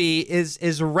movie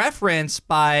is referenced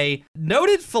by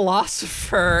noted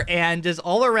philosopher and just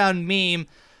all-around meme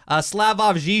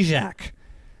Slavoj Žižek.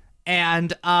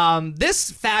 And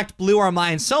this fact blew our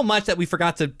minds so much that we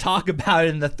forgot to talk about it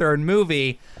in the third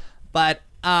movie. But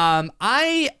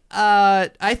I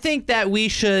think that we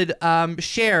should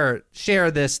share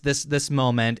this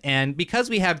moment. And because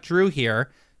we have Drew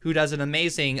here, who does an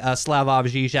amazing Slavoj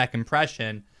Žižek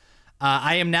impression,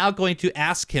 I am now going to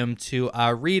ask him to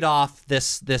read off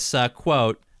this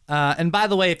quote. And by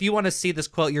the way, if you want to see this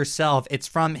quote yourself, it's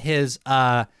from his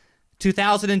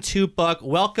 2002 book,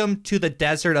 Welcome to the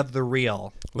Desert of the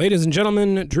Real. Ladies and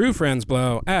gentlemen, Drew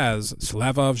Franzblow as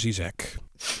Slavoj Žižek.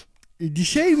 The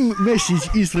same message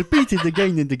is repeated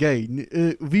again and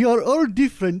again. We are all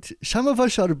different. Some of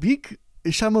us are big,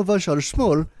 some of us are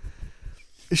small.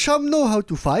 Some know how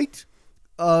to fight,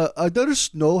 others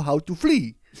know how to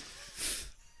flee.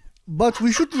 But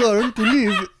we should learn to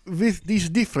live with these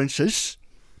differences,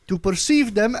 to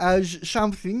perceive them as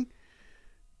something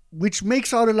which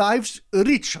makes our lives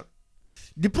richer.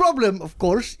 The problem, of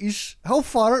course, is how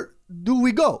far do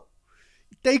we go?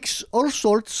 It takes all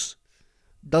sorts.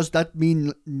 Does that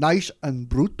mean nice and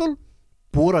brutal,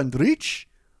 poor and rich,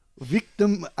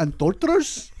 victim and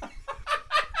torturers?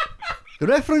 The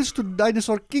reference to the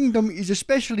dinosaur kingdom is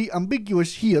especially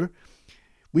ambiguous here,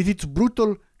 with its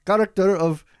brutal character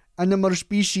of animal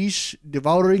species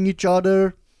devouring each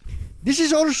other. This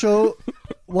is also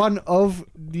one of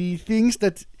the things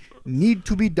that need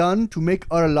to be done to make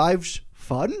our lives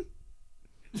fun.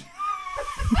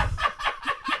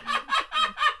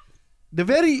 The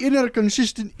very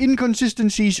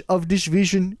inconsistencies of this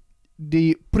vision,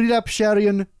 the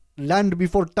Prelapsarian Land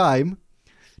Before Time,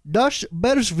 thus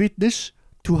bears witness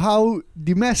to how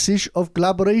the message of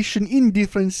collaboration in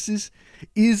differences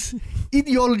is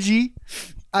ideology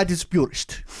at its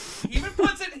purest. He even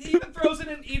throws in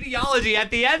an ideology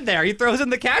at the end there. He throws in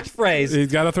the catchphrase.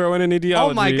 He's got to throw in an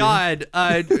ideology. Oh my God.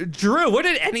 Drew, what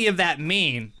did any of that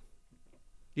mean?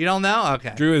 You don't know?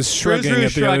 Okay. Drew is shrugging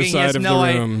at the other side of the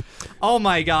room. Oh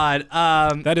my God.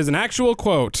 That is an actual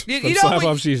quote from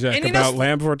Slavoj Žižek about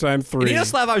Land Before Time 3. And you know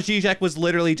Slavoj Žižek was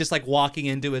literally just like walking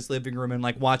into his living room and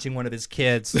like watching one of his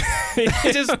kids.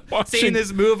 Just seeing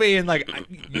this movie and like,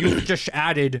 you've just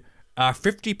added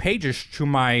 50 pages to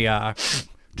my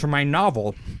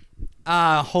novel.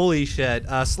 Holy shit.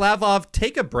 Slavov,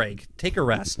 take a break. Take a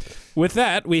rest. With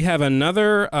that, we have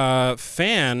another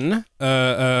fan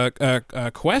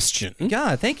question.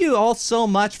 God, thank you all so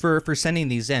much for sending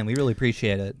these in. We really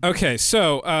appreciate it. Okay,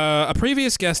 so a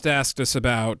previous guest asked us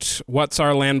about what's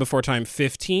our Land Before Time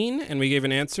 15, and we gave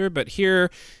an answer, but here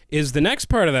is the next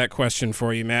part of that question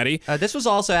for you, Maddie. This was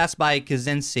also asked by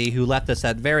Kazinci, who left us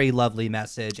that very lovely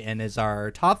message and is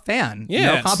our top fan.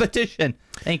 Yes. No competition.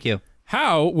 Thank you.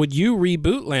 How would you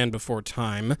reboot Land Before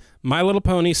Time, My Little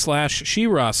Pony /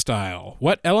 She-Ra style?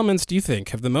 What elements do you think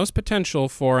have the most potential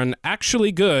for an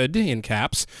actually good, in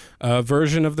caps,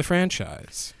 version of the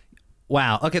franchise?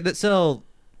 Wow. Okay, so,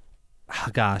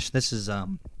 gosh, this is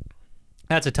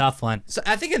that's a tough one. So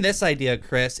I think in this idea,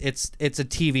 Chris, it's a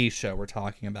TV show we're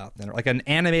talking about then, like an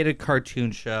animated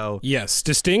cartoon show. Yes,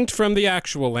 distinct from the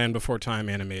actual Land Before Time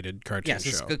animated cartoon show.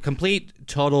 Yes, it's a complete,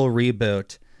 total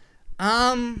reboot.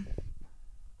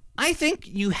 I think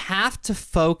you have to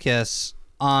focus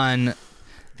on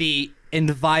the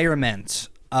environment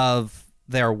of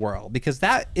their world, because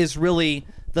that is really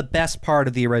the best part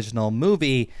of the original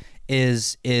movie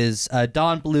is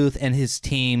Don Bluth and his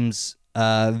team's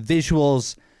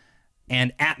visuals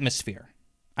and atmosphere.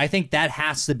 I think that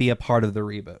has to be a part of the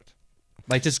reboot.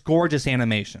 Like just gorgeous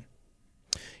animation.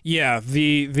 Yeah,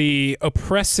 the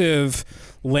oppressive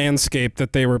landscape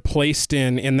that they were placed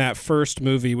in that first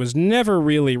movie was never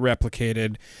really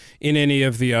replicated in any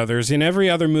of the others. In every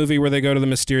other movie where they go to the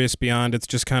mysterious beyond, it's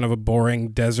just kind of a boring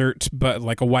desert, but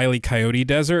like a Wile E. Coyote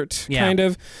desert, kind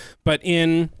of. But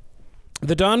in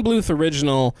the Don Bluth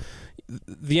original,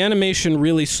 the animation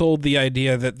really sold the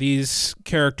idea that these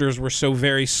characters were so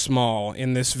very small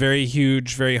in this very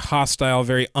huge, very hostile,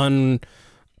 very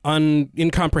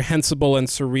incomprehensible and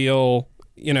surreal,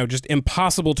 just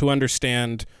impossible to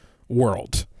understand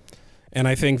world. And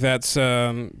I think that's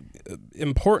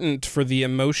important for the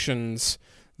emotions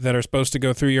that are supposed to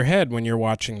go through your head when you're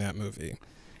watching that movie.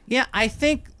 Yeah, I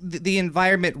think the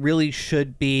environment really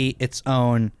should be its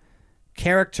own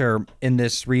character in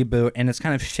this reboot, and it's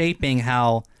kind of shaping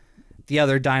how the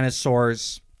other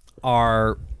dinosaurs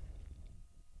are,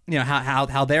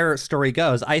 how their story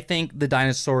goes. I think the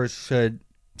dinosaurs should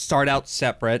start out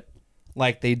separate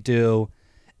like they do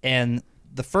in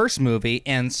the first movie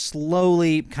and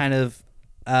slowly kind of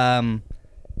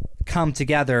come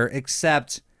together,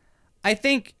 except I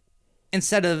think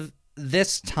instead of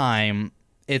this time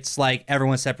it's like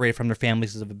everyone's separated from their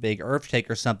families because of a big earthquake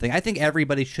or something. I think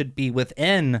everybody should be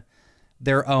within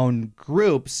their own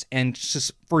groups and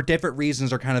just for different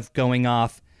reasons are kind of going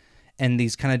off in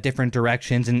these kind of different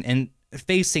directions and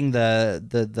facing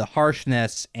the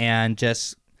harshness and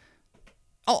just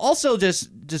also just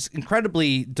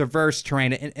incredibly diverse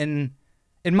terrain.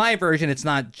 In my version, it's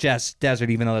not just desert,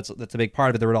 even though that's a big part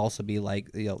of it. There would also be like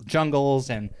jungles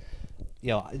and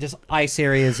just ice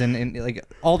areas and like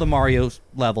all the Mario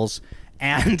levels,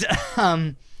 and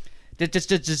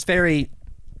just very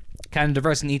kind of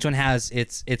diverse. And each one has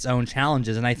its own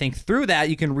challenges. And I think through that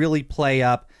you can really play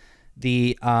up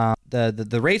the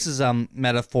racism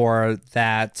metaphor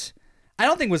that I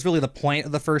don't think was really the point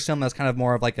of the first film. That's kind of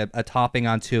more of like a topping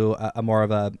onto a more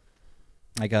of a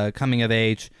like a coming of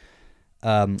age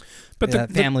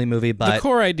family movie. But the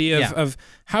core idea of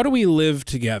how do we live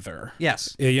together?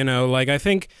 Yes, like I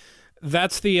think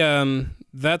that's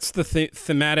the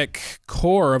thematic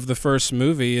core of the first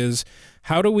movie is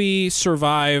how do we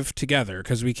survive together?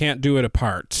 Because we can't do it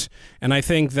apart. And I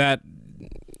think that,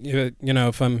 you know,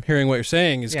 if I'm hearing what you're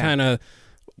saying, is kind of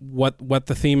what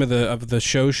the theme of the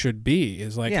show should be.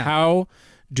 Is like, how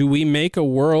do we make a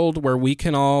world where we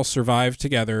can all survive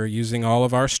together using all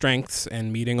of our strengths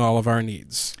and meeting all of our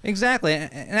needs? Exactly.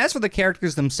 And as for the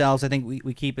characters themselves, I think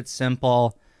we keep it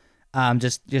simple.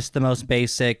 Just the most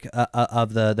basic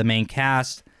of the main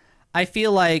cast. I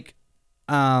feel like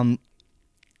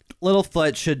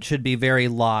Littlefoot should be very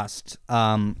lost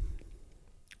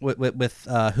with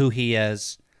who he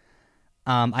is.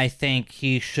 I think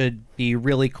he should be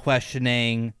really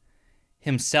questioning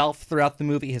himself throughout the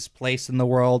movie, his place in the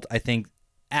world. I think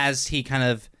as he kind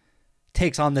of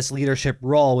takes on this leadership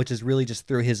role, which is really just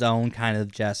through his own kind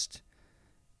of just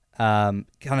kind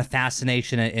of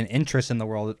fascination and interest in the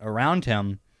world around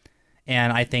him.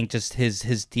 And I think just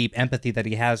his deep empathy that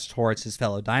he has towards his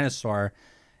fellow dinosaur,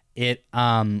 it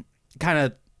kind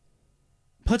of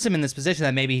puts him in this position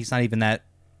that maybe he's not even that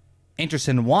interested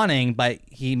in wanting, but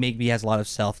he maybe has a lot of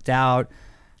self-doubt.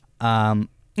 You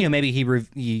know, maybe he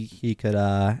could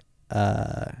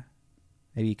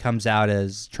maybe he comes out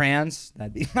as trans.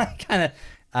 That'd be my kind of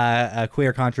a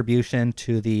queer contribution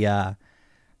to the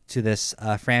to this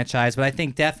franchise. But I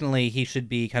think definitely he should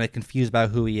be kind of confused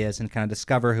about who he is and kind of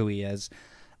discover who he is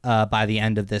by the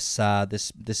end of this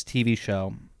this TV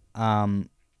show.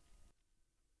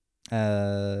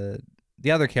 The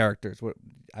other characters,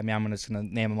 I mean, I'm just going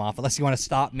to name them off, unless you want to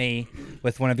stop me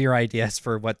with one of your ideas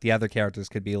for what the other characters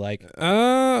could be like.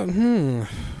 Well,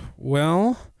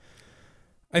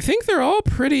 I think they're all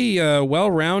pretty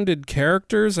well-rounded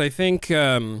characters. I think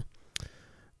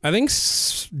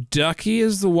Ducky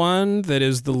is the one that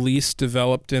is the least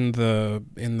developed in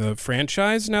the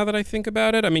franchise. Now that I think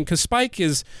about it, I mean, because Spike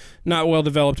is not well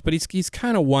developed, but he's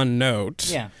kind of one note.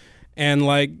 Yeah. And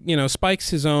like, you know, Spike's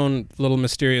his own little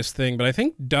mysterious thing, but I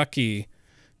think Ducky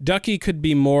could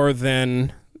be more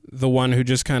than the one who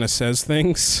just kind of says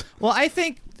things. Well, I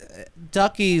think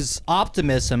Ducky's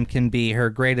optimism can be her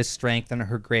greatest strength and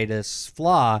her greatest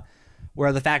flaw,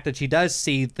 where the fact that she does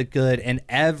see the good in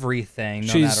everything,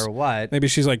 no matter what. Maybe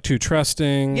she's like too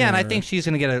trusting. Yeah, and I think she's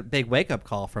going to get a big wake-up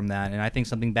call from that, and I think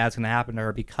something bad's going to happen to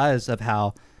her because of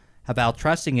how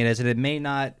trusting it is, and it may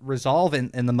not resolve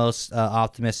in the most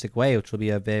optimistic way, which will be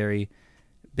a very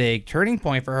big turning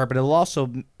point for her, but it'll also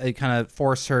kind of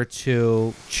force her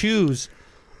to choose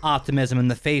optimism in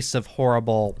the face of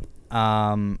horrible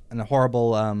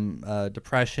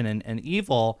depression and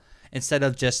evil, instead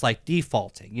of just like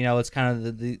defaulting. You know, it's kind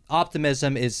of the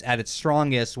optimism is at its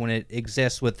strongest when it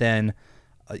exists within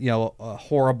a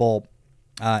horrible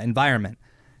environment,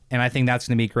 and I think that's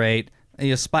going to be great.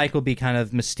 You know, Spike will be kind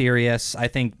of mysterious. I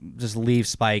think just leave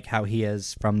Spike how he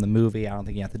is from the movie. I don't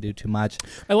think you have to do too much.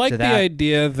 I like the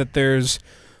idea that there's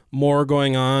more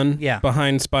going on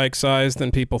behind Spike's eyes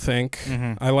than people think.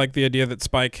 Mm-hmm. I like the idea that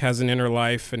Spike has an inner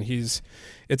life, and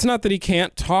it's not that he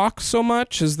can't talk so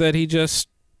much as that he just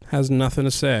has nothing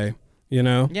to say, you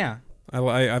know? Yeah.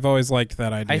 I've always liked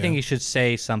that idea. I think he should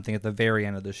say something at the very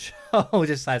end of the show,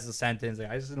 just as a sentence. Like,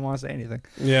 I just didn't want to say anything.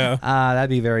 Yeah. That'd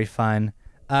be very fun.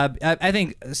 I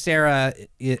think Sarah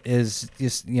is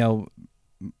just,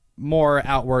 more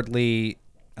outwardly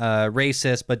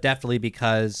racist, but definitely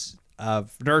because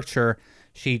of nurture,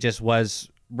 she just was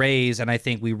raised, and I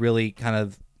think we really kind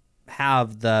of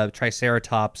have the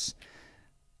Triceratops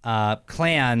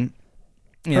clan,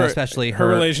 especially her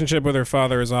relationship with her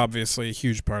father is obviously a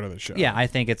huge part of the show. Yeah, I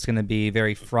think it's going to be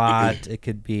very fraught. It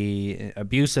could be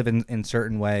abusive in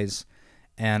certain ways.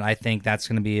 And I think that's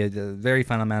going to be a very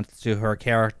fundamental to her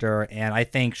character, and I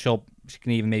think she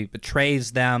can even maybe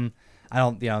betrays them. I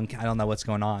don't know what's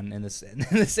going on in this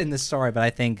story, but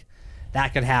I think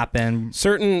that could happen.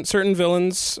 Certain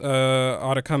villains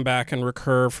ought to come back and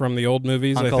recur from the old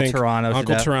movies. Uncle I think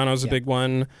Tyranno's Tyranno's a big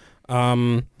one.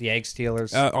 The Egg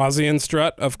Stealers, Ozzy and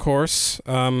Strut, of course.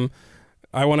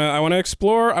 I want to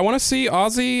explore. I want to see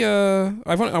Ozzy.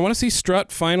 I want to see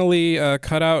Strut finally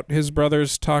cut out his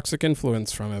brother's toxic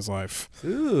influence from his life.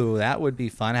 Ooh, that would be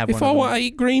fun. If I want to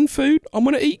eat green food, I'm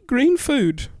going to eat green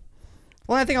food.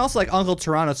 Well, I think also like Uncle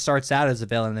Tyranno starts out as a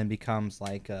villain and then becomes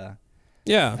like a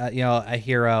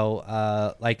hero.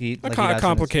 A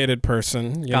complicated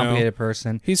person.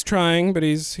 Person. He's trying, but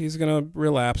he's going to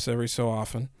relapse every so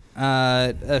often.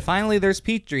 Finally, there's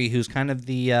Petrie, who's kind of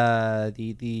the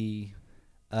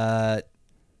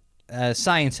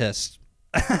scientist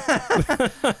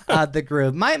the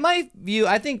group. My view,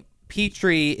 I think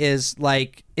Petrie is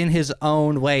like in his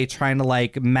own way trying to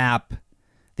like map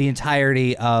the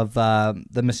entirety of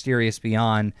the mysterious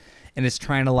beyond, and is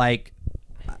trying to like,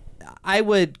 I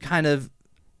would kind of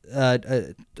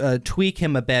tweak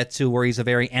him a bit to where he's a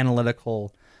very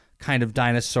analytical kind of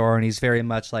dinosaur, and he's very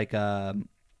much like a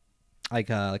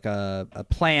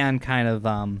plan kind of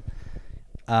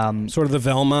sort of the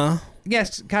Velma.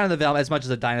 Yes, kind of the Velma, as much as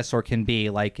a dinosaur can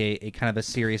be, like a kind of a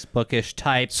serious bookish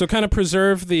type. So kind of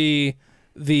preserve the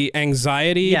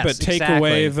anxiety, Yes, but take exactly.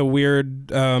 away the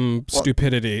weird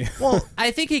stupidity. Well,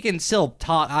 I think he can still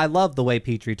talk. I love the way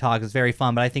Petrie talks; it's very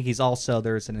fun. But I think he's also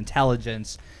there's an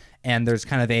intelligence, and there's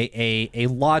kind of a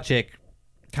logic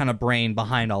kind of brain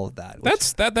behind all of that.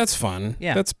 That's fun.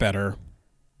 Yeah. That's better.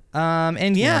 And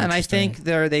I think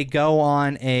they go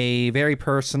on a very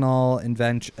personal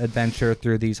adventure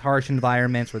through these harsh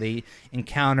environments where they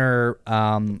encounter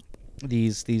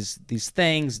these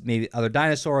things, maybe other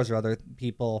dinosaurs or other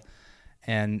people,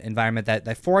 and environment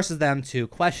that forces them to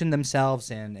question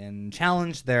themselves and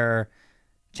challenge them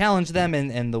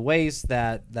in the ways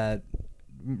that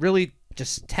really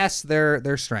just test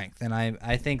their strength. And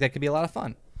I think that could be a lot of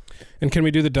fun. And can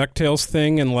we do the DuckTales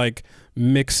thing and like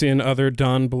mix in other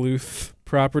Don Bluth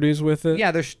properties with it?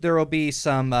 Yeah, there will be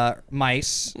some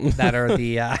mice that are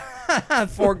the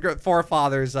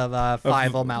forefathers of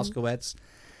Fievel Mousekewitz,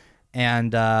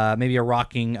 and maybe a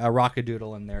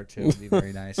rockadoodle in there too would be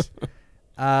very nice.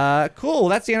 Cool.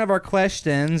 That's the end of our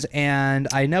questions, and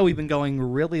I know we've been going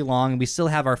really long, and we still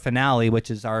have our finale,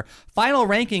 which is our final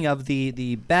ranking of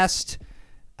the best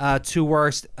to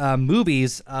worst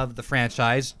movies of the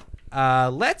franchise.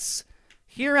 Let's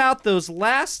hear out those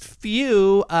last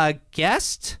few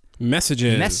guest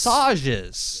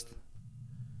messages.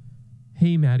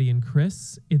 Hey, Maddie and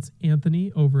Chris. It's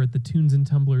Anthony over at the Tunes and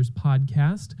Tumblers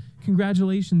podcast.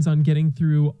 Congratulations on getting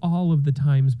through all of the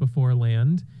times before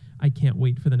Land. I can't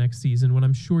wait for the next season when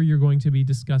I'm sure you're going to be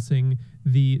discussing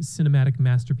the cinematic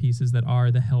masterpieces that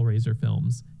are the Hellraiser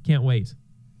films. Can't wait.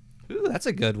 Ooh, that's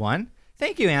a good one.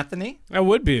 Thank you, Anthony. That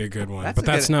would be a good one, but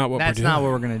that's not what we're doing. That's not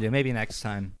what we're going to do. Maybe next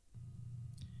time.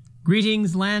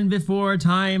 Greetings, Land Before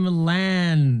Time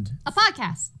Land. A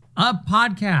podcast. A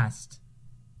podcast.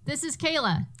 This is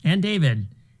Kayla. And David.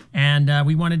 And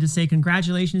we wanted to say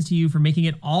congratulations to you for making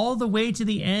it all the way to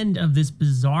the end of this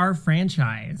bizarre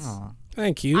franchise. Aww.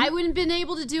 Thank you. I wouldn't have been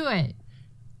able to do it.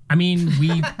 I mean,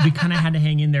 we kind of had to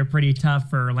hang in there pretty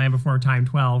tough for Land Before Time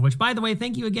 12, which, by the way,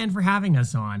 thank you again for having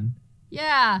us on.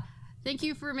 Yeah. Thank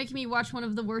you for making me watch one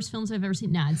of the worst films I've ever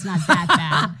seen. No, it's not that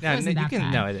bad. No, it you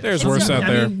can. No, it is. There's worse out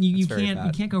there. I mean, you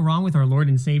can't go wrong with our Lord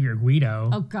and Savior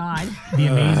Guido. Oh God. The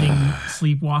amazing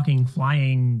sleepwalking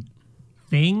flying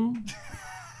thing.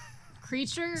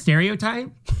 Creature. Stereotype.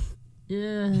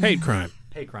 Hate crime.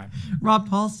 Rob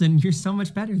Paulson, you're so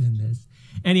much better than this.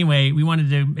 Anyway, we wanted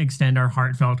to extend our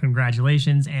heartfelt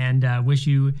congratulations and wish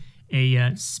you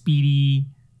a speedy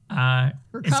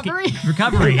recovery.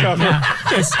 Recovery.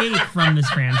 Yeah. Escape from this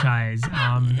franchise.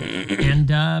 And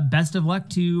best of luck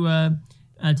to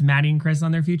Maddie and Chris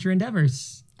on their future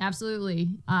endeavors. Absolutely.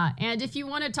 And if you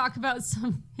want to talk about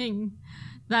something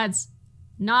that's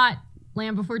not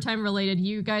Land Before Time related,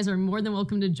 you guys are more than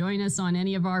welcome to join us on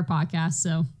any of our podcasts.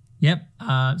 So. Yep.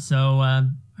 So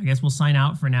I guess we'll sign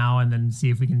out for now and then see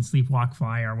if we can sleepwalk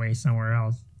fly our way somewhere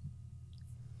else.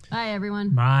 Bye, everyone.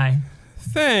 Bye.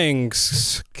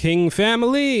 Thanks, King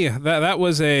family. That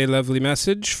was a lovely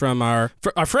message from our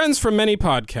friends from many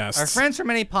podcasts. Our friends from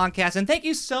many podcasts, and thank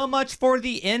you so much for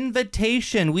the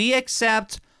invitation. We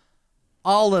accept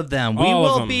all of them. We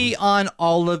will be on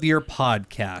all of your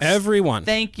podcasts. Everyone.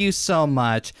 Thank you so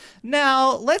much.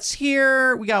 Now, let's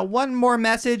hear, we got one more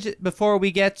message before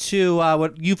we get to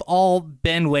what you've all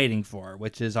been waiting for,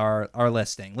 which is our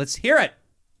listing. Let's hear it.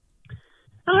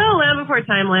 Hello, Land Before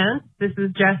Time Land. This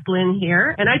is Jess Lynn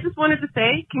here, and I just wanted to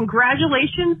say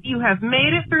congratulations. You have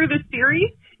made it through this series.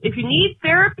 If you need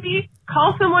therapy,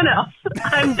 call someone else.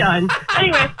 I'm done.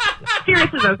 Anyway,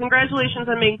 seriously though, congratulations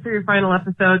on making it through your final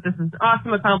episode. This is an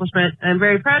awesome accomplishment. I'm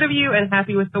very proud of you and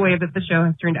happy with the way that the show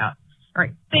has turned out. All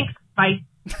right, thanks. Bye.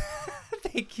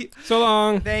 Thank you. So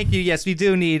long. Thank you. Yes, we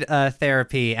do need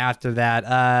therapy after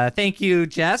that. Thank you,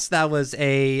 Jess. That was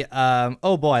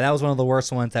oh boy, that was one of the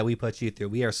worst ones that we put you through.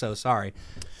 We are so sorry.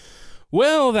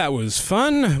 Well, that was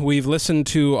fun. We've listened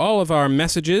to all of our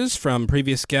messages from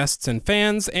previous guests and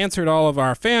fans, answered all of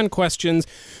our fan questions,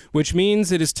 which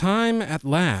means it is time at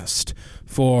last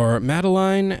for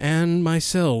Madeline and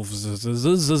myself's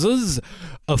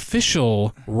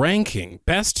official ranking,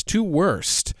 best to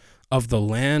worst, of the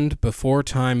Land Before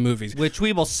Time movies, which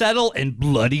we will settle in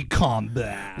bloody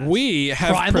combat. We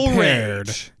have Primal prepared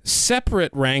rage.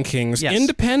 separate rankings Yes.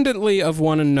 independently of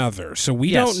one another. So we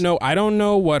Yes. don't know. I don't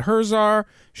know what hers are.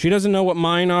 She doesn't know what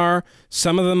mine are.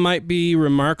 Some of them might be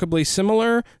remarkably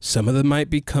similar. Some of them might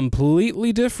be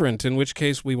completely different, in which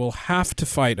case we will have to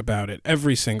fight about it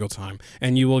every single time.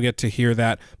 And you will get to hear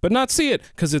that, but not see it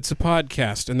because it's a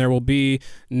podcast and there will be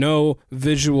no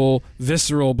visual,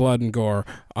 visceral blood and gore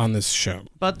on this show.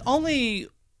 But only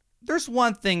there's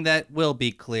one thing that will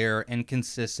be clear and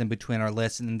consistent between our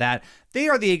lists, and that they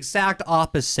are the exact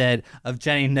opposite of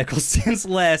Jenny Nicholson's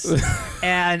list.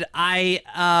 And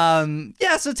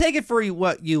so take it for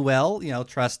what you will. You know,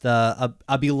 trust a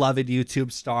beloved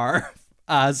YouTube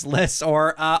star's list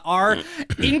or our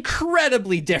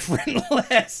incredibly different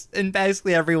lists in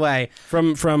basically every way.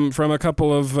 From a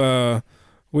couple of.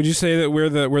 Would you say that we're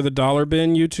the dollar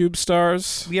bin YouTube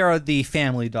stars? We are the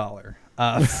Family Dollar.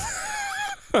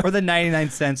 Or the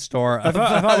 99-cent store. I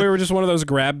thought we were just one of those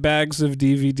grab bags of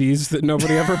DVDs that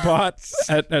nobody ever bought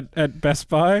at Best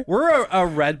Buy. We're a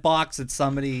red box that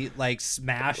somebody like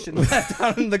smashed and left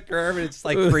out on the curb, and it's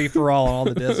like free for all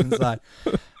the discs inside.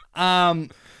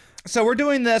 So we're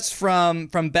doing this from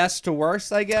best to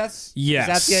worst, I guess. Yes.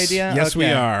 Is that the idea? Yes, we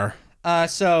are.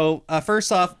 So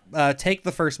first off, take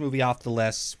the first movie off the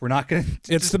list. We're not gonna.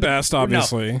 It's the best,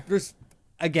 obviously. No,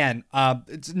 again,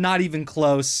 it's not even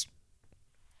close.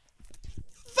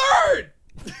 Third!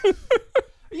 Are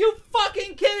you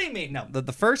fucking kidding me? No,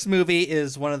 the first movie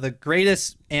is one of the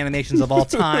greatest animations of all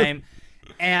time.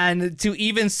 And to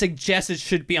even suggest it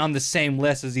should be on the same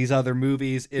list as these other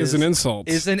movies is an insult.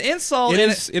 Is an insult.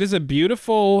 It is a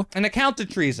beautiful, an account to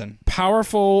treason.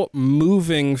 Powerful,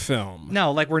 moving film.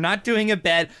 No, like we're not doing a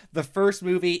bet. The first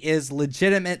movie is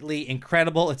legitimately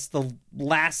incredible. It's the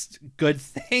last good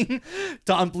thing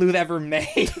Don Bluth ever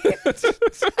made. You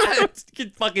can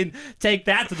fucking take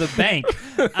that to the bank.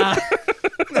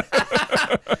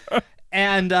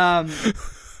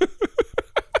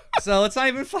 So let's not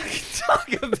even fucking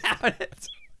talk about it.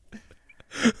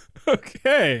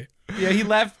 Okay. Yeah, he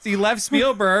left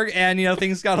Spielberg, and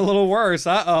things got a little worse.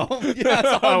 Yeah,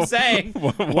 that's all I'm saying.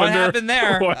 What happened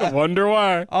there? Wonder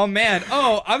why. Oh man.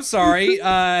 Oh, I'm sorry.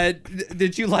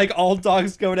 Did you like All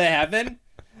Dogs Go to Heaven?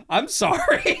 I'm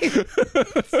sorry.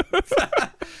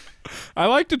 I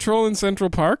liked A Troll in Central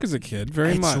Park as a kid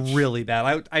very much. It's really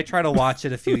bad. I tried to watch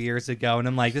it a few years ago, and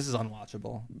I'm like, this is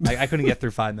unwatchable. I couldn't get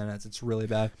through 5 minutes. It's really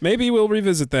bad. Maybe we'll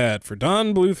revisit that for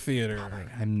Don Bluth Theater.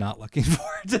 I'm not looking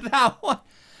forward to that one.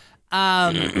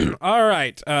 All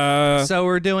right. So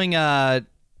we're doing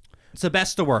so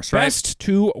best to worst, right? Best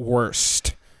to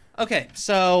worst. Okay,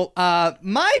 so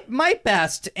my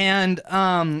best, and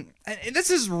this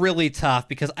is really tough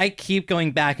because I keep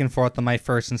going back and forth on my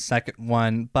first and second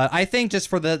one, but I think just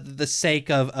for the sake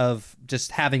of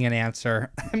just having an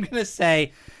answer, I'm gonna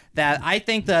say that I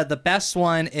think the best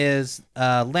one is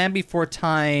Land Before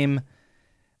Time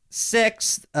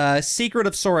 6, Secret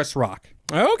of Saurus Rock.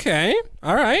 Okay,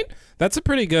 all right. That's a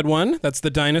pretty good one. That's the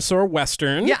dinosaur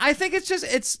western. Yeah, I think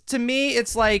it's to me,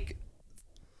 it's like,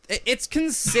 it's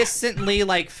consistently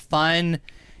like fun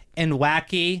and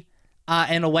wacky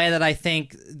in a way that I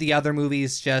think the other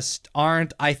movies just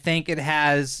aren't. I think it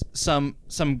has some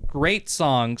great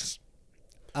songs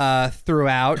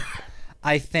throughout.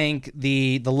 I think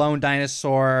the Lone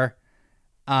Dinosaur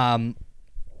and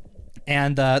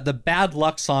the Bad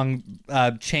Luck song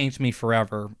changed me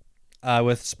forever.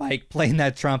 With Spike playing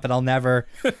that trumpet, I'll never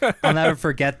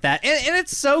forget that. And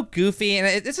it's so goofy,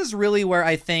 and this is really where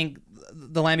I think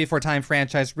the Land Before Time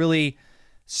franchise really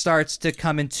starts to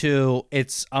come into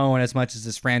its own as much as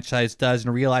this franchise does,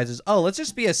 and realizes, oh, let's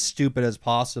just be as stupid as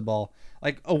possible.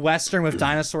 Like a Western with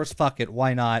dinosaurs, fuck it,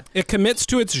 why not? It commits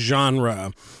to its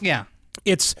genre. Yeah.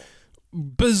 It's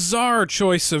bizarre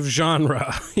choice of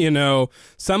genre.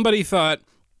 Somebody thought,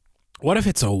 what if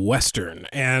it's a Western?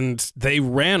 And they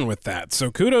ran with that.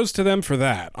 So kudos to them for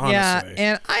that, honestly.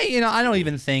 Yeah, and I don't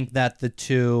even think that the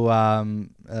two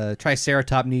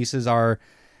Triceratop nieces are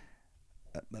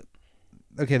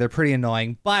okay. They're pretty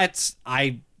annoying, but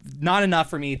not enough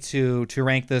for me to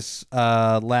rank this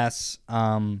less.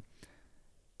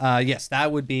 Yes,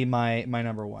 that would be my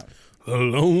number one. The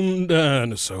Lone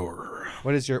Dinosaur.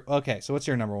 What's your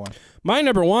number one? My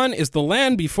number one is The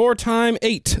Land Before Time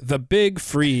 8, The Big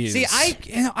Freeze. See,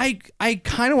 I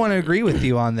kind of want to agree with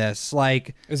you on this.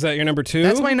 Like, is that your number two?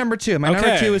 That's my number two. My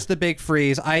number two is The Big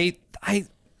Freeze.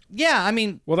 Yeah, I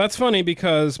mean... Well, that's funny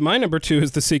because my number two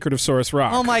is The Secret of Saurus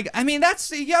Rock. Oh my... I mean,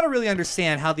 you got to really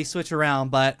understand how they switch around,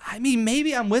 but I mean,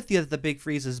 maybe I'm with you that The Big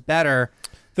Freeze is better.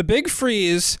 The Big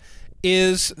Freeze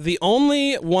is the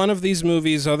only one of these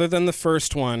movies, other than the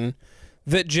first one,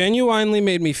 that genuinely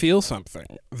made me feel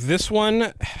something. This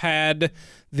one had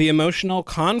the emotional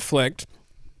conflict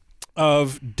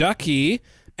of Ducky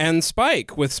and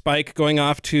Spike, with Spike going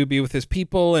off to be with his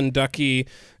people and Ducky,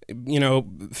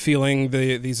 feeling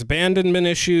these abandonment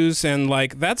issues. And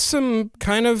like, that's some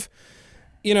kind of,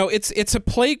 it's a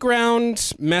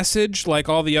playground message like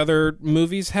all the other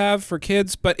movies have for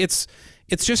kids, but it's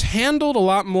just handled a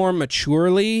lot more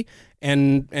maturely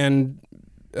and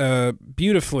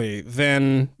beautifully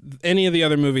than any of the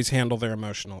other movies handle their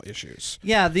emotional issues.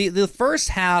 Yeah, the first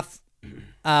half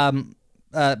subplot,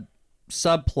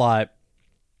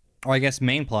 or I guess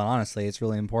main plot, honestly, it's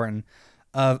really important,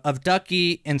 of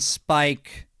Ducky and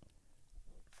Spike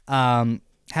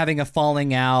having a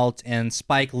falling out and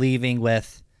Spike leaving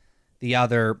with the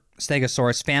other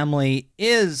Stegosaurus family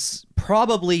is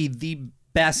probably the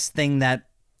best thing that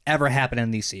ever happened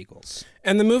in these sequels.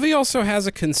 And the movie also has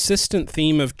a consistent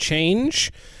theme of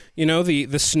change.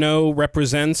 The snow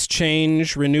represents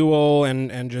change, renewal,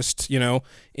 and just,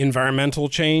 environmental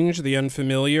change, the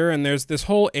unfamiliar. And there's this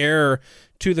whole air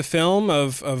to the film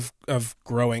of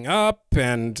growing up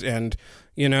and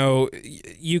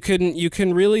you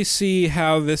can really see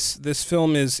how this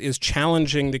film is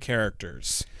challenging the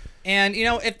characters. And,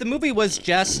 if the movie was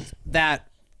just that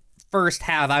first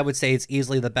half, I would say it's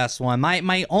easily the best one.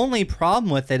 My only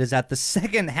problem with it is that the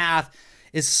second half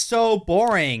is so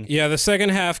boring. Yeah, the second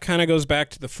half kind of goes back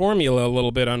to the formula a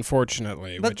little bit,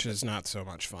 unfortunately, which is not so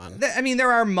much fun.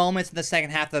 There are moments in the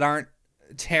second half that aren't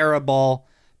terrible,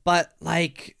 but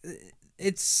like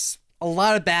it's a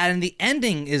lot of bad, and the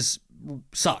ending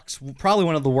sucks. Probably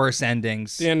one of the worst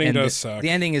endings. The ending does suck. The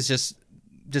ending is just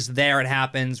there. It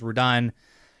happens. We're done.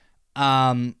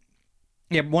 One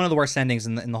of the worst endings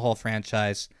in the whole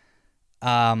franchise.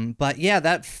 But yeah,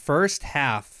 that first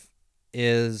half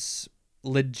is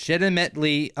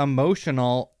legitimately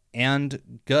emotional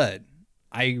and good.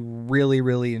 I really,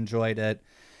 really enjoyed it.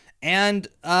 And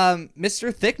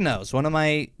Mr. Thicknose, one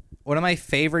of my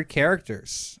favorite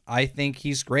characters. I think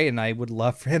he's great, and I would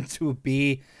love for him to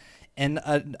be in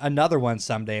another one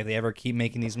someday if they ever keep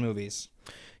making these movies.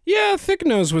 Yeah,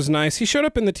 Thicknose was nice. He showed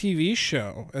up in the TV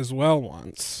show as well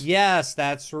once. Yes,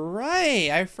 that's right.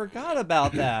 I forgot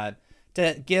about that.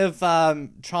 To give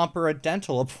Chomper a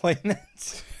dental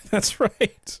appointment. That's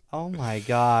right. Oh my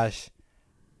gosh.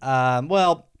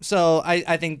 So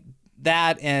I think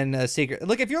that and a secret.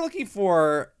 Look, if you're looking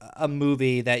for a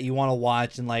movie that you want to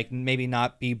watch and like maybe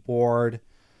not be bored,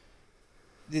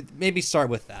 maybe start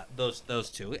with that. Those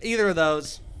two. Either of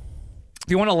those. If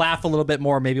you want to laugh a little bit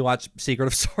more, maybe watch Secret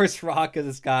of Source Rock,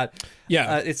 because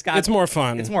it's more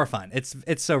fun. It's more fun.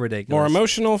 It's so ridiculous. More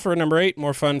emotional for number 8,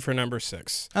 more fun for number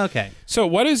 6. Okay. So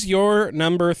what is your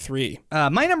number 3?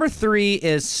 My number 3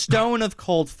 is Stone of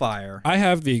Cold Fire. I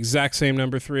have the exact same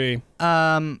number 3.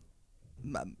 Much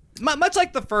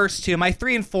like the first two, my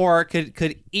 3 and 4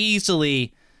 could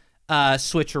easily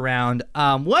switch around.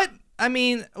 What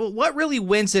really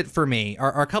wins it for me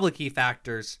are a couple of key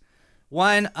factors.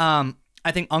 One,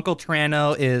 I think Uncle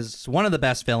Tyranno is one of the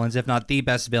best villains, if not the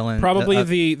best villain.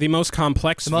 Probably the most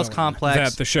complex. The most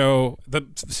complex that the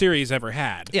series ever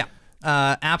had. Yeah,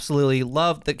 absolutely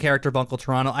love the character of Uncle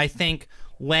Tyranno. I think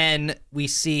when we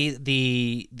see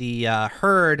the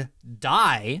herd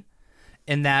die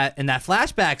in that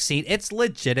flashback scene, it's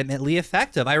legitimately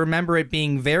effective. I remember it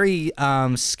being very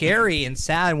scary and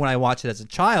sad when I watched it as a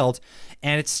child,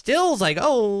 and it still is like,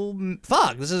 oh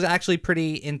fuck, this is actually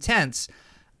pretty intense.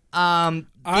 I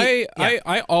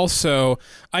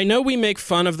know we make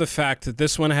fun of the fact that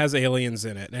this one has aliens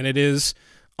in it, and it is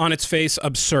on its face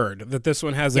absurd that this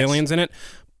one has aliens in it,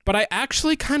 but I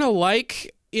actually kind of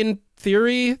like, in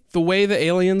theory, the way the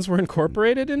aliens were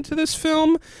incorporated into this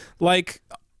film. Like,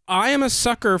 I am a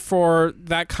sucker for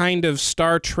that kind of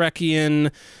Star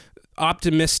Trekian,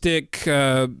 optimistic,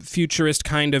 futurist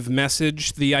kind of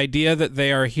message. The idea that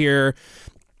they are here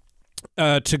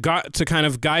to kind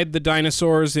of guide the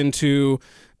dinosaurs into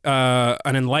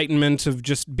an enlightenment of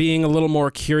just being a little more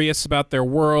curious about their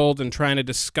world and trying to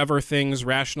discover things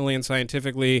rationally and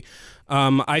scientifically,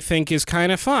 I think is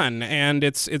kind of fun. And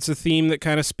it's a theme that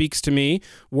kind of speaks to me.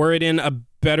 Were it in a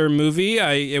better movie,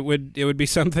 it would be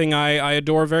something I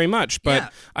adore very much.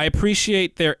 But I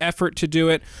appreciate their effort to do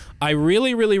it. I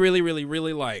really, really, really, really,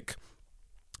 really like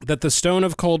that the Stone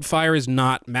of Cold Fire is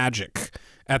not magic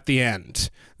at the end.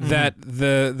 Mm-hmm. That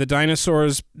the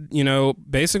dinosaurs,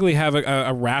 basically have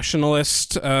a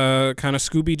rationalist kind of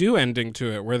Scooby-Doo ending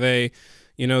to it, where they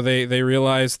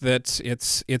realize that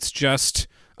it's just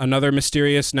another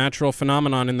mysterious natural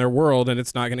phenomenon in their world, and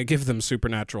it's not going to give them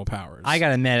supernatural powers. I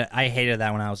gotta admit, I hated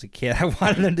that when I was a kid. I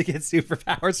wanted them to get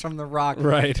superpowers from The Rock,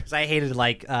 Right. Because I hated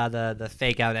like the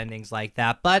fake out endings like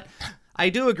that. But I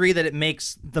do agree that it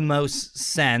makes the most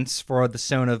sense for the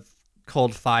Stone of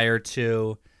Cold Fire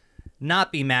to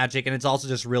not be magic, and it's also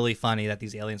just really funny that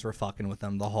these aliens were fucking with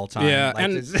them the whole time. Yeah, Like,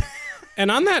 and and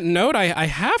on that note, I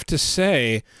have to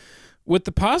say, with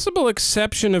the possible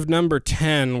exception of number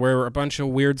 10, where a bunch of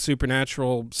weird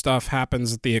supernatural stuff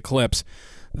happens at the eclipse,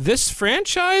 this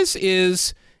franchise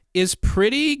is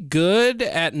pretty good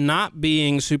at not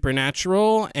being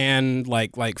supernatural and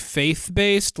like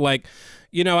faith-based. Like,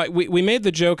 you know, we made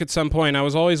the joke at some point. I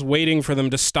was always waiting for them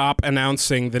to stop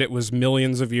announcing that it was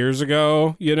millions of years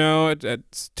ago, you know,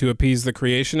 to appease the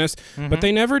creationists. But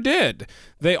they never did.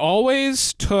 They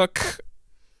always took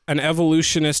an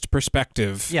evolutionist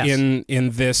perspective in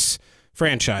this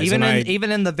franchise.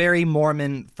 even in the very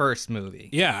Mormon first movie.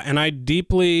 Yeah, and I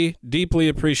deeply, deeply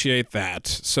appreciate that.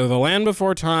 So The Land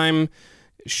Before Time,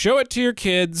 show it to your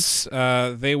kids.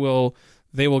 They will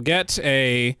get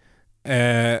a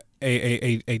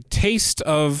taste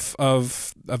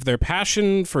of their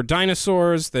passion for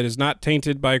dinosaurs that is not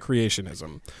tainted by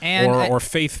creationism or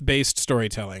faith-based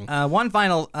storytelling. One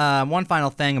final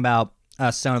thing about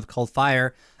Stone of Cold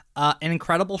Fire. An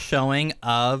incredible showing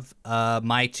of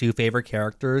my two favorite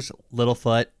characters,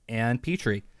 Littlefoot and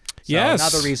Petrie. So Yes.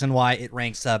 another reason why it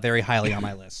ranks very highly on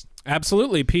my list.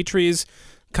 Absolutely. Petrie's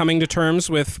coming to terms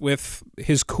with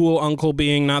his cool uncle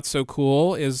being not so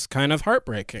cool is kind of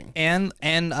heartbreaking. And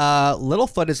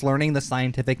Littlefoot is learning the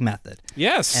scientific method.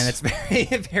 Yes. And it's very,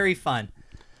 very fun.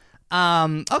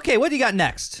 Okay, what do you got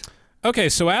next? Okay,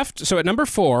 so at number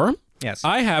 4, yes,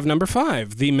 I have number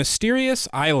 5, The Mysterious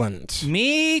Island.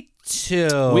 Me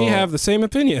too. We have the same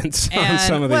opinions on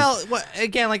some of these. Well,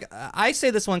 again, like I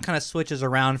say this one kind of switches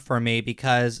around for me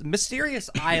because Mysterious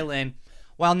Island,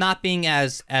 while not being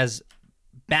as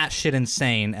batshit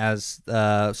insane as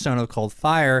Stone of Cold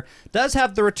Fire, does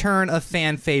have the return of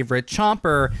fan favorite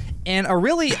Chomper in a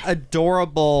really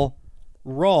adorable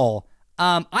role.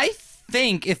 I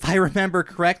think, if I remember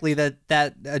correctly,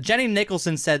 that Jenny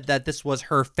Nicholson said that this was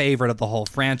her favorite of the whole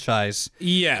franchise.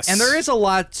 Yes. And there is a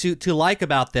lot to like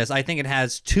about this. I think it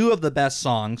has two of the best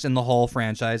songs in the whole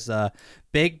franchise,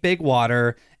 Big Big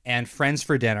Water and Friends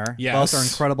for Dinner. Yes. Both are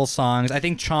incredible songs. I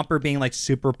think Chomper being like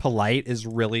super polite is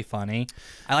really funny.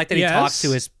 I like that he talks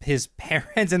to his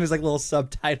parents and there's like little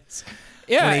subtitles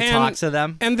when he talks to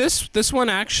them. And this one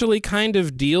actually kind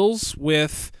of deals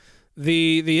with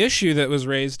the issue that was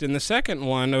raised in the second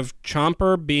one of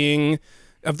Chomper being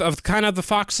of kind of the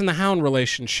fox and the hound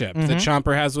relationship that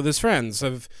Chomper has with his friends,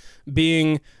 of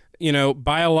being, you know,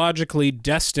 biologically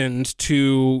destined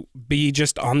to be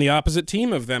just on the opposite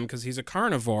team of them because he's a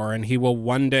carnivore and he will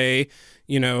one day,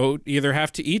 you know, either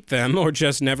have to eat them or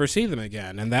just never see them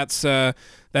again. And that's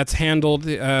handled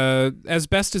as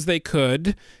best as they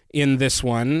could in this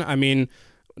one. I mean,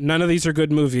 none of these are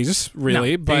good movies,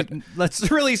 really, but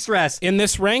let's really stress in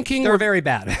this ranking, they're very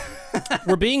bad.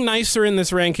 We're being nicer in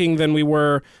this ranking than we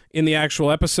were in the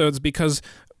actual episodes because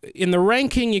in the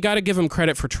ranking, you got to give them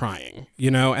credit for trying,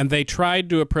 you know, and they tried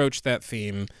to approach that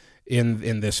theme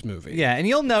in this movie. Yeah, and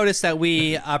you'll notice that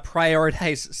we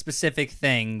prioritize specific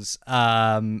things,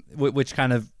 which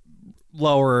kind of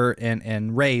lower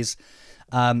and raise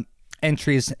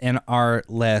entries in our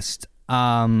list.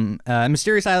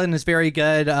 Mysterious Island is very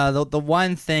good. The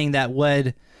one thing that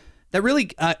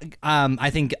really I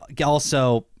think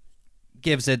also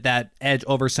gives it that edge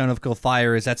over Stone of Cold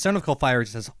Fire is that Stone of Cold Fire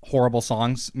just has horrible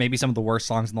songs, maybe some of the worst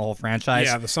songs in the whole franchise.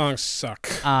 Yeah, the songs suck.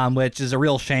 Which is a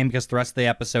real shame because the rest of the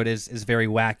episode is very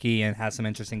wacky and has some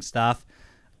interesting stuff.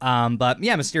 But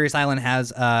yeah, Mysterious Island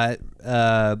has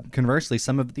conversely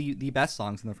some of the best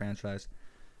songs in the franchise.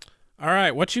 All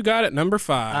right, what you got at number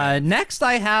 5? Next,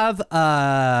 I have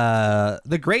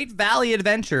The Great Valley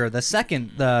Adventure,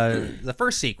 the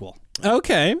first sequel.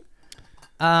 Okay.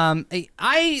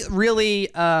 I really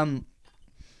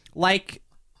like.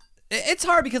 It's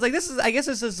hard because like I guess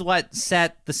this is what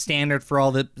set the standard for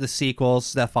all the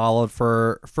sequels that followed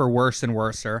for worse and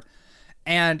worser,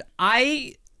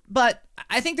 but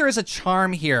I think there is a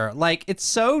charm here. Like it's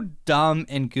so dumb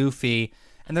and goofy,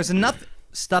 and there's enough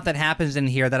stuff that happens in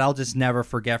here that I'll just never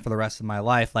forget for the rest of my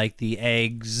life, like the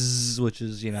eggs, which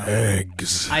is, you know,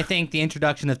 eggs. I think the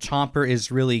introduction of Chomper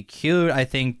is really cute. I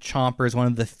think Chomper is one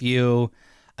of the few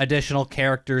additional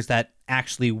characters that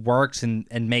actually works and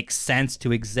makes sense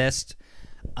to exist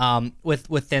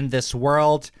within this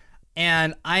world.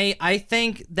 And I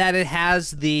think that it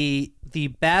has the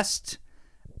best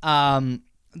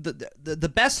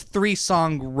the best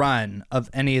 3-song run of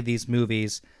any of these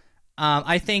movies.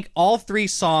 I think all 3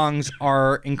 songs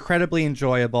are incredibly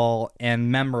enjoyable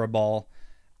and memorable.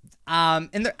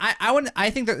 And I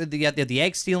think that the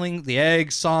egg stealing, the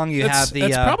egg song. It's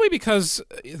probably because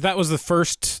that was the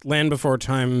first Land Before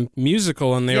Time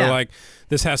musical, and they were like,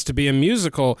 "This has to be a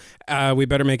musical. We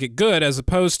better make it good." As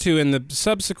opposed to in the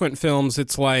subsequent films,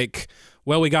 it's like,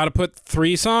 well, we got to put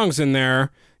 3 songs in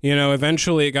there.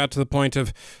 Eventually it got to the point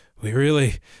of, we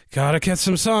really gotta get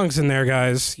some songs in there,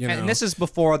 guys. And this is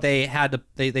before they had to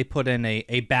they put in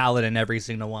a ballad in every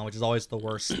single one, which is always the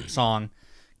worst song.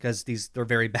 Because they're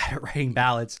very bad at writing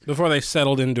ballads. Before they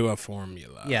settled into a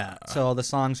formula. Yeah, so the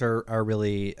songs are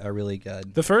really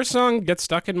good. The first song gets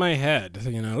stuck in my head.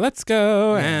 Let's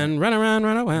go and run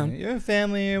around. Your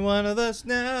family, you're one of us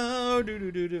now.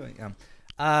 Yeah.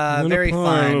 Very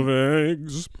fun. Of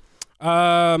eggs.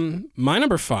 My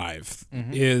number 5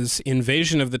 is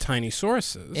Invasion of the Tiny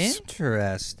Sauruses.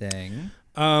 Interesting.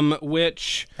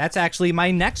 Which that's actually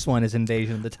my next one is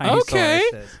Invasion of the Tiny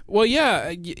Sauruses. Well,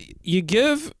 yeah, you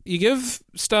give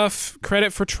stuff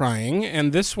credit for trying,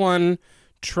 and this one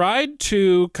tried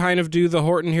to kind of do the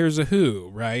Horton Hears a Who,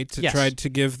 right? It tried to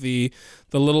give the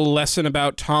little lesson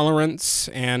about tolerance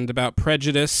and about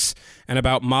prejudice and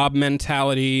about mob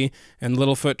mentality and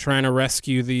Littlefoot trying to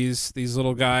rescue these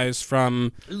little guys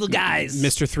from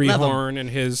Mr. Three-Horn and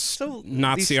his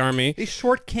Nazi army. These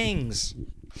short kings.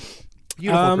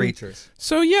 Beautiful creatures.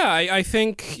 So yeah, I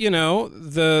think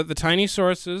the tiny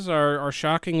sauruses are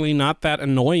shockingly not that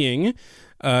annoying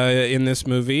in this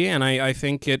movie, and I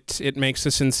think it makes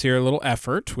a sincere little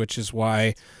effort, which is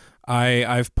why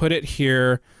I've put it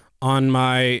here in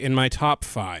my top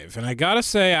 5. And I gotta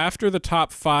say, after the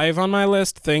top 5 on my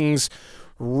list, things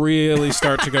really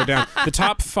start to go down. The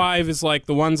top 5 is like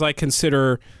the ones I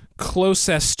consider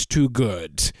closest to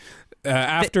good.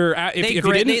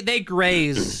 They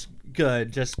graze.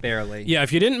 Good, just barely. Yeah,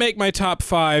 if you didn't make my top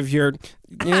 5, you're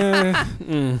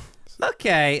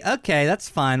Okay, that's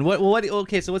fine.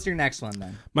 Okay, so what's your next one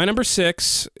then? My number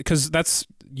 6, because that's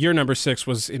your number 6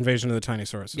 was Invasion of the Tiny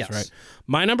Sauruses, right?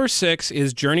 My number 6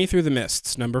 is Journey Through the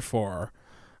Mists, number 4.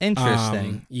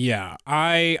 Interesting. Yeah,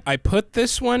 I put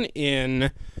this one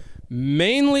in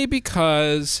mainly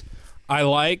because I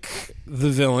like the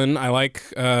villain. I like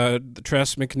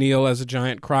Tress MacNeille as a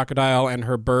giant crocodile and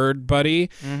her bird buddy.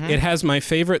 It has my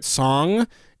favorite song,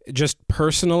 just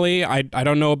personally. I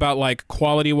don't know about like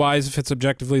quality-wise if it's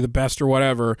objectively the best or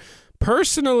whatever.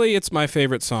 Personally, it's my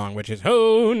favorite song, which is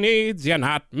Who Needs Ya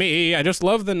Not Me. I just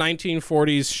love the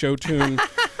 1940s show tune,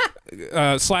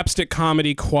 slapstick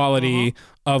comedy quality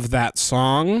of that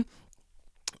song.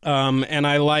 And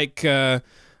I like that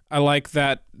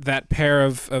pair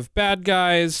of bad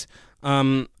guys.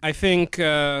 I think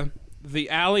the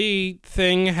alley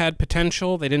thing had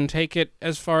potential. They didn't take it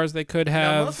as far as they could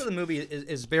have. No, most of the movie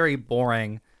is very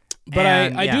boring. But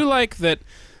I do like that,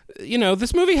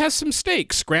 this movie has some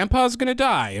stakes. Grandpa's going to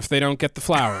die if they don't get the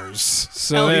flowers.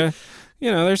 So,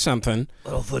 there's something.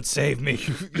 Littlefoot, save me,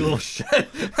 you little shit.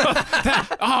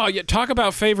 Yeah, talk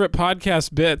about favorite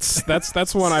podcast bits.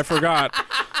 That's one I forgot.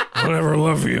 I'll never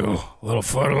love you,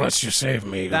 Littlefoot, unless you save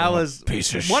me. That was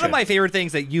piece of one shit. of my favorite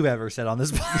things that you've ever said on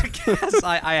this podcast.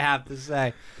 I have to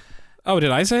say. Oh,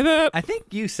 did I say that? I think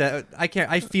you said. I can't.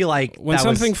 I feel like when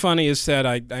something funny is said,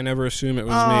 I never assume it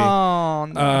was me. Oh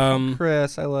no,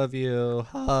 Chris, I love you.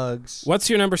 Hugs. What's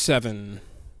your number 7?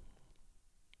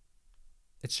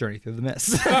 It's Journey Through the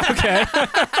Mist. Okay.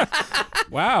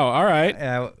 Wow. All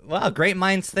right. Well, great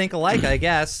minds think alike, I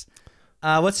guess.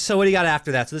 What do you got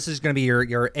after that? So this is going to be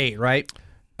your 8, right?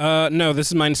 No, this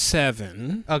is mine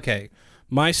 7. Okay.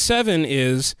 My 7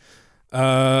 is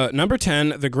number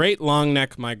 10, The Great Long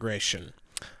Neck Migration.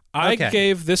 I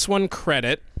gave this one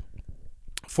credit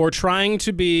for trying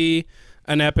to be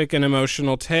an epic and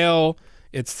emotional tale.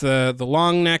 It's the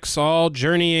long necks all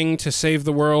journeying to save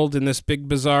the world in this big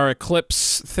bizarre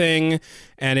eclipse thing,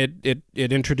 and it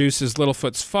introduces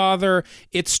Littlefoot's father.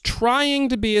 It's trying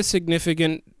to be a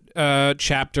significant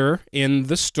chapter in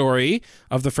the story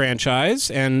of the franchise,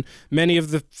 and many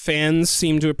of the fans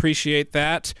seem to appreciate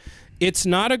that. It's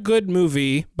not a good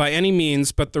movie by any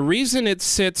means, but the reason it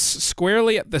sits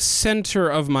squarely at the center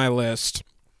of my list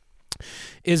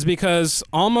is because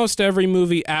almost every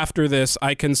movie after this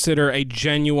I consider a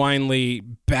genuinely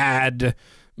bad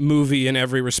movie in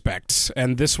every respect,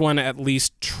 and this one at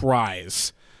least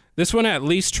tries.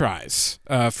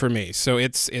 For me. So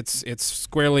it's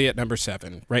squarely at number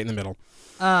 7, right in the middle.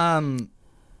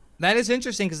 That is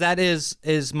interesting because that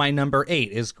is my number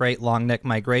 8 is Great Long Neck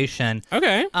Migration.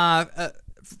 Okay.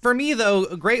 for me, though,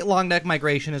 Great Long Neck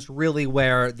Migration is really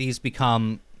where these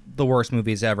become the worst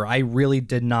movies ever. I really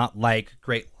did not like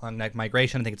Great Long Neck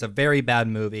Migration. I think it's a very bad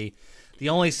movie. The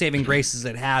only saving graces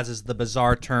it has is the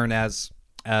bizarre turn of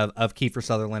Kiefer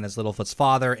Sutherland as Littlefoot's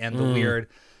father, and the weird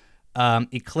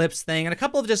eclipse thing, and a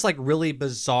couple of just like really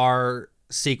bizarre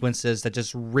sequences that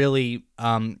just really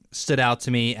stood out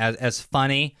to me as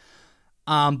funny.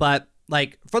 But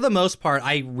like for the most part,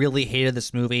 I really hated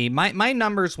this movie. My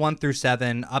numbers 1 through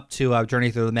 7 up to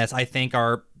Journey Through the Mist, I think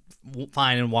are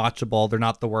fine and watchable. They're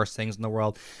not the worst things in the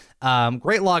world.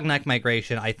 Great Long Neck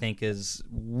Migration, I think, is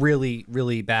really,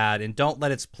 really bad, and don't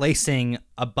let its placing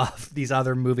above these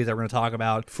other movies that we're going to talk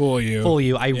about fool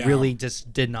you. I really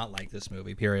just did not like this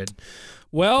movie, period.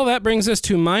 Well, that brings us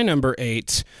to my number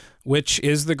 8, which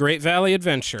is The Great Valley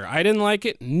Adventure. I didn't like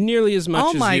it nearly as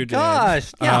much as you did. Oh my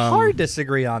gosh. Yeah, hard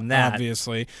disagree on that.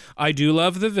 Obviously. I do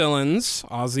love the villains,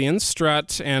 Ozzy and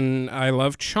Strut, and I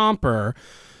love Chomper.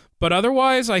 But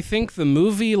otherwise, I think the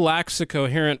movie lacks a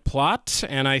coherent plot,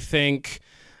 and I think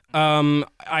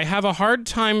I have a hard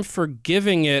time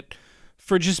forgiving it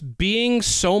for just being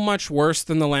so much worse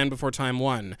than The Land Before Time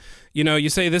 1. You know, you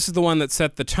say this is the one that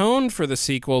set the tone for the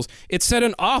sequels. It set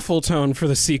an awful tone for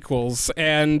the sequels,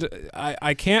 and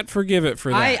I can't forgive it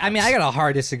for that. I mean, I got a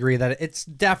hard disagree that it's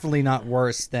definitely not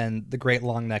worse than The Great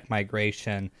Long Neck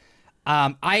Migration.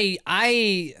 It's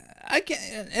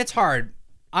hard.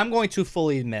 I'm going to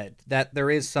fully admit that there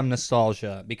is some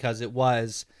nostalgia because it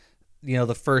was, you know,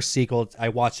 the first sequel. I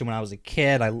watched it when I was a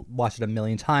kid. I watched it a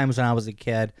million times when I was a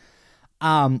kid.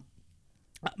 But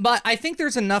I think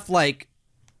there's enough like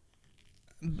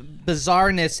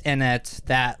bizarreness in it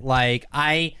that like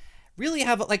I really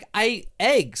have like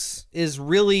eggs is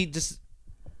really just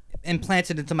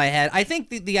implanted into my head. I think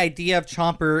the idea of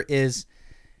Chomper is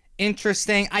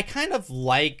interesting. I kind of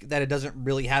like that it doesn't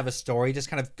really have a story, it just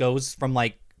kind of goes from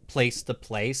like place to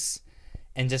place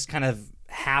and just kind of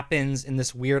happens in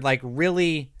this weird like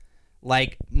really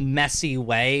like messy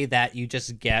way that you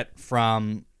just get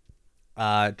from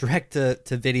direct to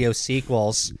video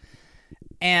sequels.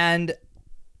 And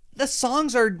the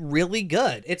songs are really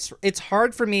good. It's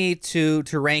hard for me to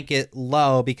rank it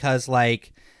low because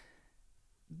like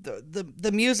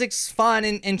the music's fun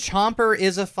and Chomper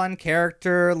is a fun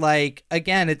character. Like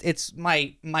again, it's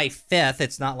my fifth.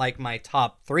 It's not like my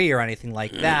top 3 or anything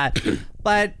like that.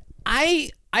 But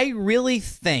I really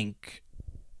think,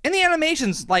 and the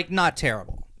animation's like not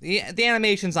terrible. The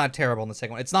animation's not terrible in the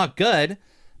second one. It's not good,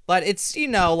 but it's, you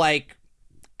know, like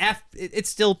it's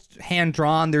still hand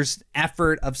drawn. There's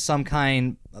effort of some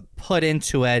kind put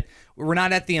into it. We're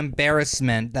not at the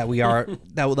embarrassment that we are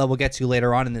that we'll get to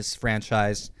later on in this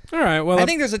franchise. All right. Well, I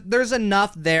think there's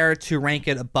enough there to rank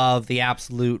it above the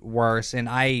absolute worst, and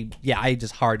I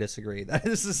just hard disagree. That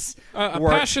this is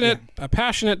a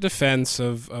passionate defense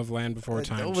of Land Before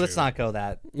Time. Let's not go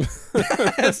that.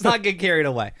 Let's not get carried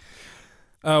away.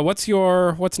 What's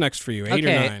next for you? 8 or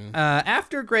 9?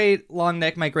 After Great Long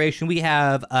Neck Migration, we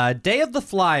have Day of the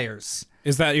Flyers.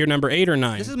 Is that your number 8 or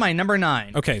 9? This is my number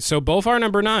 9. Okay, so both our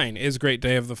number 9 is Great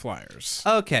Day of the Flyers.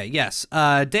 Okay, yes.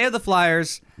 Day of the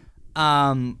Flyers.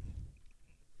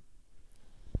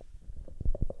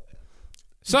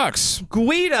 Sucks.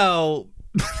 Guido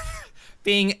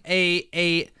being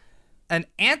an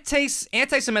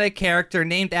anti-Semitic character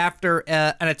named after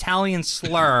an Italian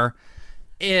slur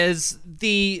is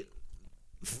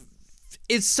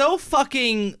so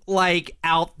fucking like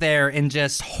out there and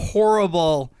just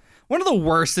horrible. One of the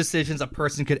worst decisions a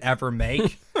person could ever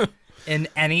make in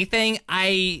anything.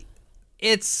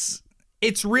 It's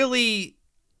really,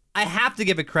 I have to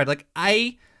give it credit.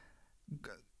 Like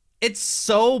it's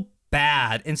so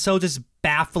bad and so just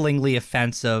bafflingly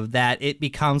offensive that it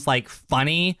becomes like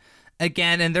funny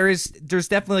again. And there's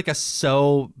definitely like a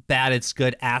so bad it's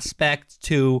good aspect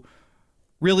to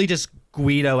really just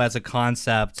Guido as a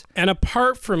concept. And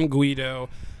apart from Guido,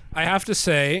 I have to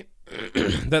say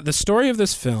that the story of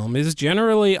this film is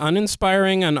generally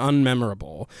uninspiring and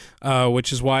unmemorable,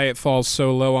 which is why it falls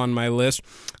so low on my list.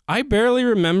 I barely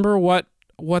remember what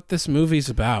this movie's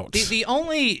about. The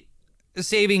only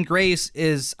saving grace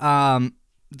is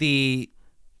the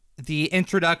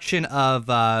introduction of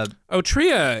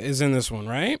Tria is in this one,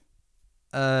 right?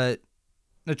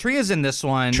 Tria's in this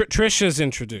one. Trisha's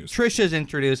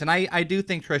introduced, and I do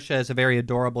think Trisha is a very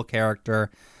adorable character.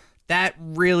 That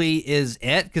really is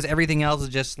it, because everything else is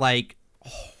just like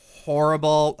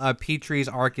horrible. Petrie's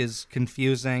arc is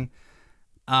confusing.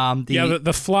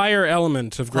 The flyer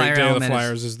element of Great Day of the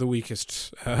Flyers is the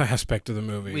weakest aspect of the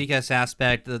movie. Weakest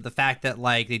aspect, the fact that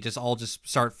like they just all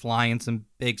start flying some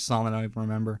big song that I don't even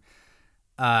remember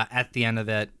at the end of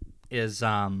it is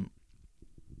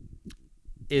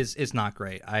is not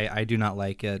great. I do not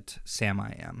like it. Sam,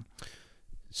 I am.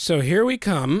 So here we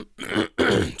come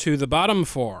to the bottom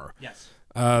 4. Yes.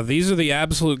 These are the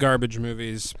absolute garbage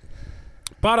movies.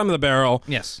 Bottom of the barrel.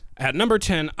 Yes. At number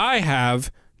 10, I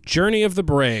have Journey of the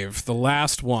Brave, the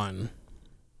last one.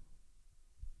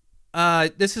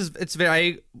 It's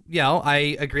very,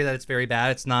 I agree that it's very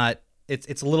bad. It's not,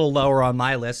 it's a little lower on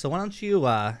my list. So why don't you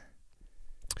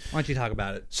talk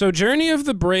about it? So Journey of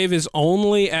the Brave is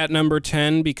only at number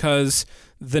 10 because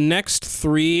the next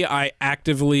 3 I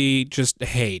actively just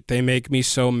hate. They make me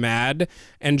so mad.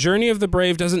 And Journey of the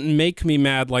Brave doesn't make me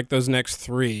mad like those next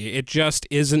 3. It just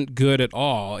isn't good at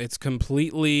all. It's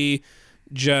completely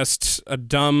just a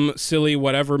dumb, silly,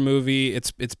 whatever movie.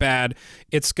 It's bad.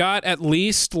 It's got at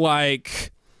least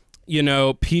like,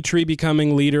 Petrie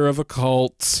becoming leader of a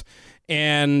cult,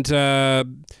 and that's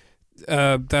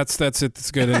it.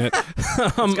 It's good in it.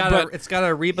 It's got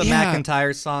a Reba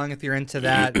McEntire song if you're into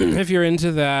that. If you're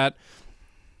into that.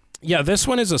 Yeah, this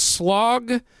one is a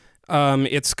slog.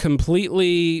 It's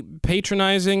completely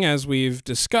patronizing, as we've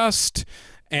discussed,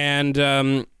 and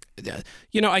I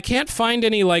can't find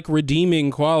any like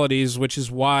redeeming qualities, which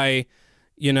is why,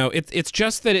 it's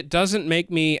just that it doesn't make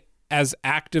me as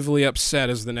actively upset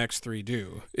as the next 3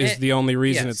 do, is the only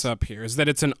reason it's up here, is that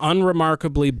it's an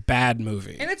unremarkably bad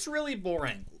movie. And it's really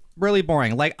boring. Really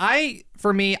boring. Like,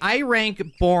 for me, I rank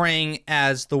boring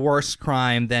as the worst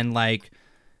crime than, like,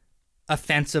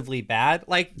 offensively bad.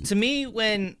 Like, to me,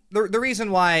 when... The reason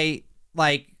why,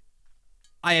 like,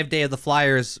 I have Day of the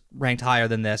Flyers ranked higher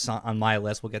than this on my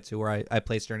list, we'll get to where I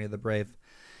place Journey of the Brave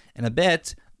in a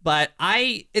bit, but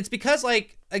it's because,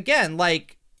 like, again,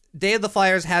 like, Day of the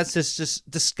Flyers has this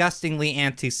just disgustingly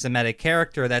anti-Semitic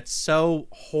character that's so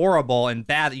horrible and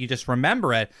bad that you just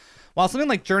remember it. While something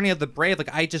like Journey of the Brave,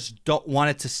 like, I just don't want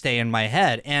it to stay in my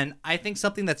head. And I think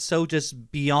something that's so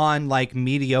just beyond, like,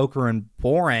 mediocre and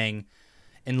boring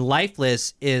and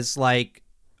lifeless is, like,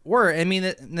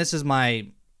 this is my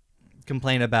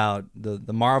complaint about the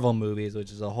Marvel movies,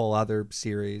 which is a whole other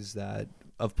series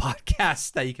of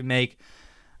podcasts that you can make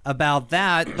about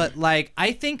that, but like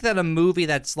I think that a movie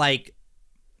that's like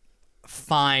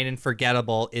fine and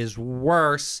forgettable is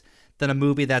worse than a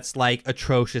movie that's like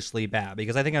atrociously bad,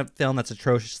 because I think a film that's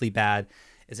atrociously bad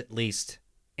is at least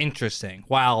interesting,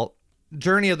 while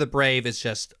Journey of the Brave is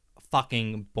just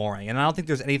fucking boring, and I don't think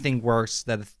there's anything worse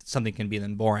that something can be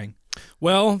than boring.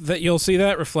 Well, that you'll see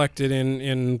that reflected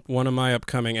in one of my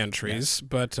upcoming entries. Yeah.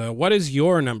 But what is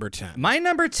your number 10? My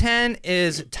number 10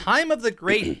 is Time of the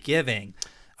Great Giving.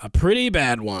 A pretty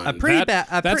bad one.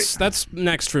 That's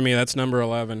next for me. That's number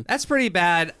 11. That's pretty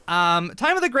bad. Time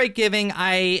of the Great Giving,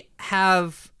 when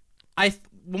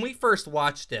we first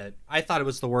watched it, I thought it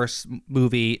was the worst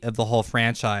movie of the whole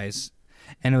franchise,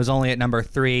 and it was only at number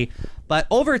 3. But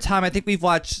over time, I think we've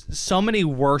watched so many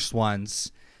worse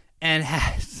ones and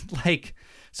had like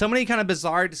so many kind of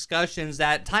bizarre discussions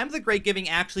that Time of the Great Giving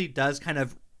actually does kind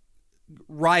of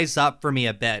rise up for me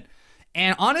a bit.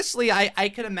 And honestly,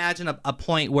 I could imagine a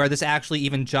point where this actually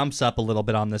even jumps up a little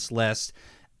bit on this list.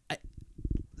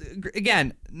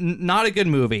 Again, not a good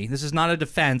movie. This is not a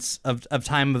defense of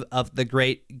Time of the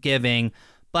Great Giving.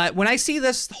 But when I see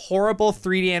this horrible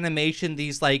 3D animation,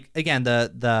 these like, again,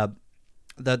 the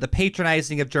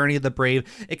patronizing of Journey of the Brave,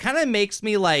 it kind of makes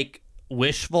me like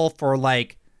wishful for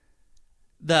like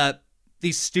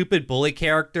these stupid bully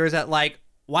characters that, like,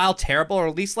 while terrible, or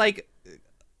at least like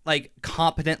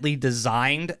competently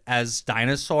designed as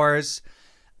dinosaurs,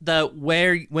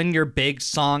 when your big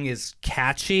song is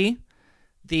catchy,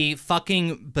 the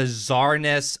fucking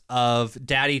bizarreness of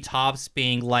Daddy Tops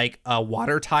being like a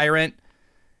water tyrant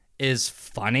is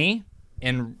funny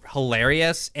and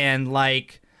hilarious. And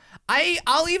like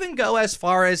I'll even go as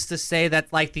far as to say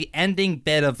that like the ending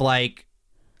bit of like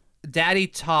Daddy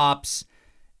Tops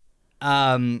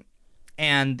and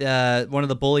one of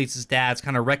the bullies' dad's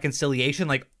kind of reconciliation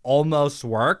like almost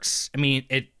works. I mean,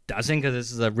 it doesn't, because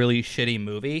this is a really shitty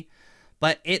movie,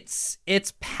 but it's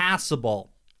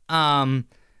passable. Again,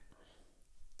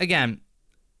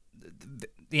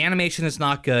 the animation is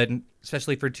not good,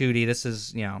 especially for 2D. This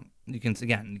is, you can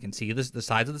see the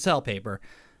sides of the cell paper,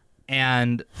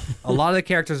 and a lot of the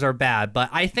characters are bad, but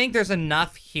I think there's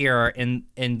enough here in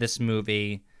this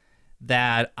movie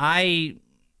that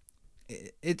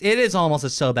it is almost a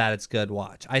so bad it's good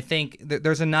watch. I think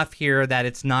there's enough here that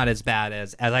it's not as bad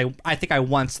as I think I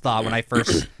once thought when I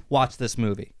first watched this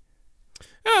movie.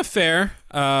 Fair.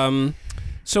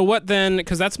 So what then?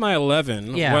 Because that's my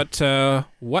 11. Yeah.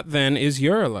 What then is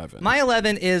your 11? My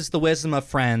 11 is The Wisdom of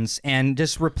Friends, and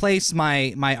just replace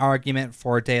my argument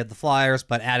for Day of the Flyers,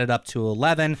 but add it up to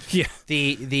 11. Yeah.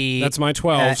 The That's my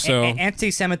 12. So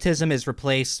anti-Semitism is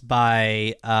replaced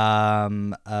by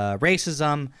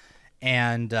racism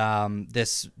and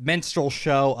this minstrel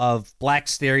show of black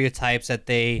stereotypes that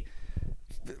they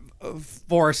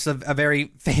force a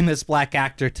very famous black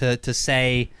actor to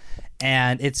say.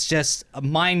 And it's just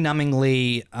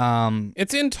mind-numbingly...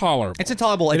 it's intolerable. It's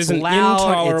intolerable. It It's is an loud.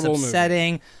 intolerable It's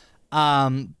upsetting.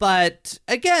 But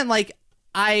again, like,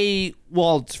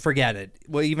 forget it.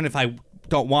 Well, even if I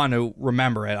don't want to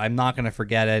remember it, I'm not going to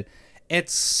forget it.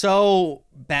 It's so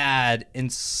bad in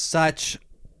such,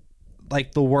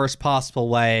 like, the worst possible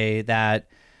way that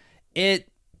it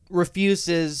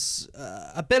refuses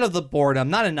a bit of the boredom,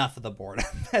 not enough of the boredom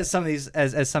as some of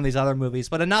these other movies,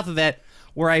 but enough of it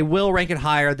where I will rank it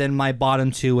higher than my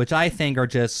bottom two, which I think are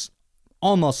just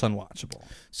almost unwatchable.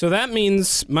 So that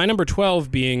means my number 12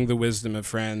 being The Wisdom of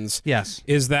Friends. Yes.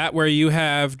 Is that where you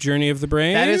have Journey of the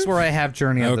Brave? That is where I have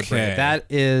Journey of the Brave. That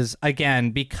is,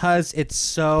 again, because it's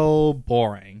so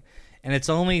boring, and its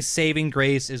only saving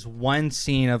grace is one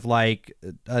scene of, like,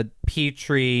 a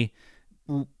Petrie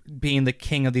being the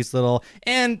king of these little,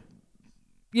 and,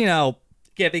 you know,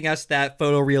 giving us that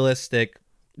photorealistic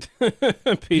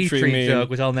Petrie meme. joke,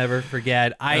 which I'll never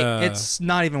forget. It's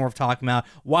not even worth talking about.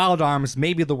 Wild Arms,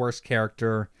 maybe the worst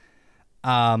character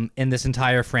in this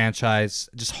entire franchise.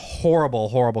 Just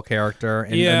horrible character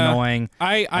and annoying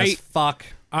as fuck.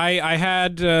 I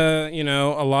had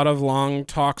a lot of long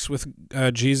talks with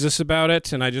Jesus about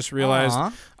it, and I just realized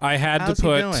I had How's to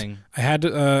put. he doing? I had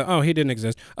to. He didn't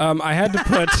exist. I had to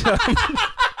put.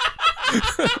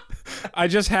 I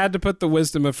just had to put The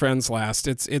Wisdom of Friends last.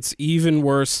 It's even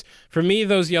worse for me.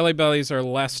 Those Yellow Bellies are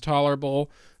less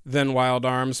tolerable than Wild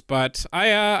Arms, but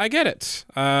I get it.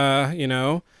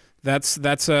 That's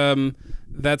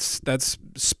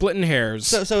splitting hairs.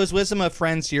 So is Wisdom of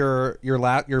Friends your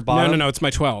bottom? No, it's my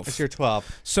 12. It's your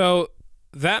 12. So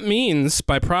that means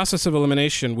by process of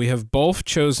elimination, we have both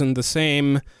chosen the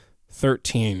same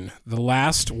 13. The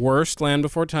last worst Land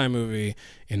Before Time movie,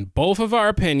 in both of our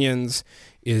opinions,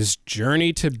 is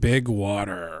Journey to Big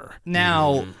Water.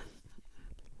 Now,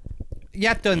 you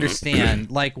have to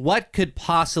understand, like, what could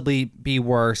possibly be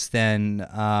worse than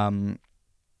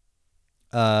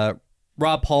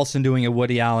Rob Paulson doing a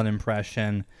Woody Allen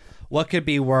impression? What could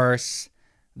be worse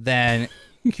than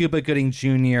Cuba Gooding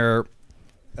Jr.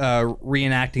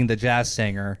 Reenacting The Jazz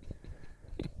Singer?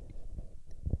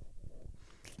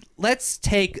 Let's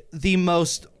take the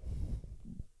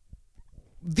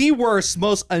worst,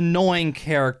 most annoying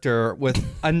character with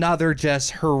another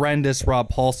just horrendous Rob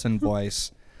Paulson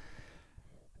voice.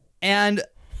 And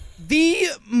the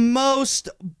most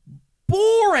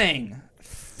boring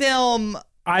film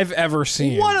I've ever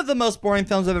seen. One of the most boring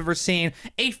films I've ever seen.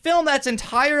 A film that's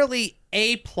entirely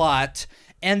A-plot,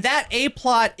 and that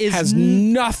A-plot has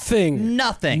nothing.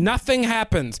 Nothing. Nothing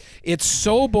happens. It's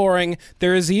so boring.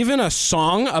 There is even a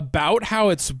song about how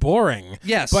it's boring.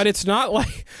 Yes. But it's not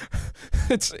like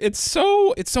it's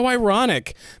so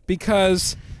ironic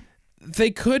because they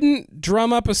couldn't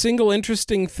drum up a single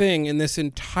interesting thing in this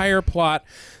entire plot.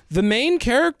 The main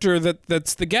character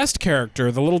that's the guest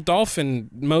character, the little dolphin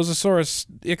Mosasaurus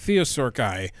ichthyosaur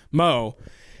guy, Mo,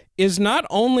 is not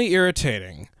only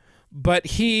irritating, but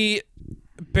he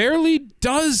barely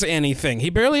does anything. He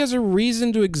barely has a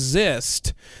reason to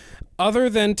exist other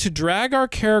than to drag our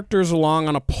characters along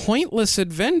on a pointless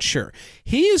adventure.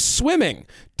 He is swimming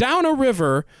down a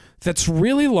river that's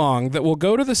really long that will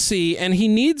go to the sea, and he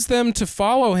needs them to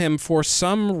follow him for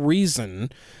some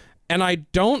reason, and I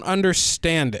don't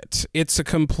understand it. It's a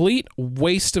complete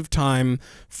waste of time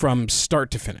from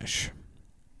start to finish.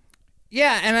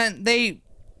 Yeah, and then they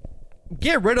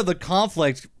get rid of the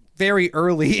conflict very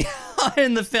early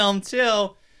in the film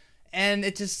too, and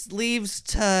it just leaves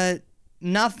to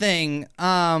nothing.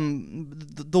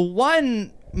 The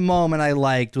one moment I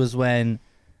liked was when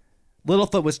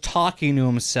Littlefoot was talking to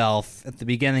himself at the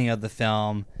beginning of the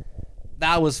film.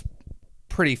 That was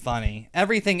pretty funny.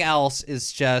 Everything else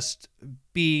is just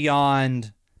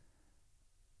beyond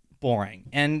boring,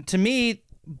 and to me,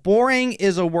 boring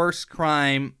is a worse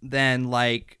crime than,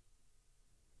 like,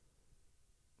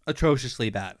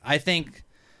 atrociously bad. I think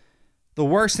the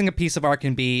worst thing a piece of art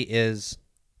can be is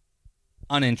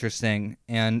uninteresting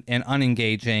and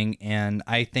unengaging, and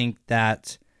I think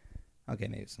that, okay,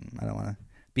 maybe I don't want to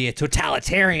be a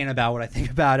totalitarian about what I think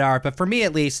about art, but for me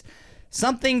at least,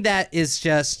 something that is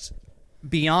just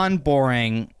beyond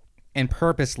boring and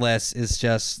purposeless is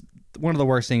just one of the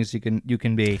worst things you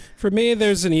can be. For me,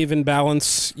 there's an even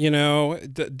balance. You know,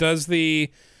 does the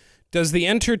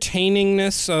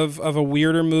entertainingness of a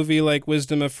weirder movie like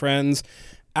Wisdom of Friends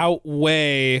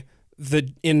outweigh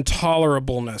the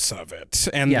intolerableness of it?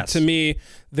 And Yes. to me,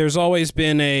 there's always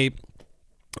been a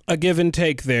give and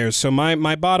take there. So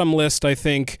my bottom list, I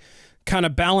think, kind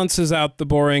of balances out the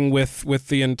boring with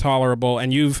the intolerable,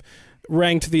 and you've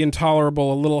ranked the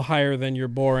intolerable a little higher than your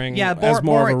boring as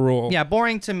more of a rule. Yeah,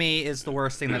 boring to me is the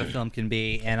worst thing that a film can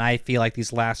be, and I feel like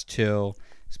these last two,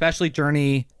 especially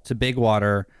Journey to Big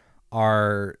Water,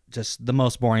 are just the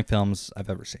most boring films I've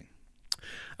ever seen.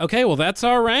 Okay, well, that's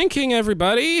our ranking,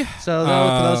 everybody. So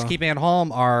for those keeping at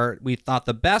home, we thought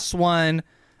the best one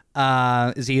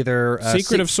is either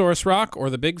Secret of Source Rock or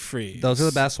The Big Freeze. Those are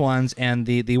the best ones, and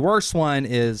the worst one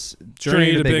is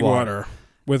Journey to Big Water.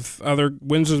 With other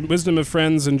Wisdom of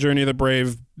Friends and Journey of the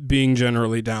Brave being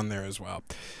generally down there as well.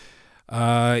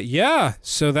 Yeah,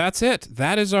 so that's it.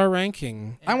 That is our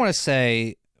ranking. I want to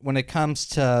say, when it comes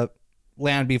to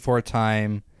Land Before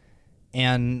Time,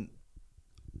 and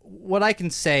what I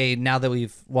can say now that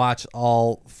we've watched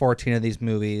all 14 of these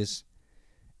movies,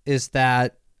 is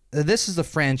that this is a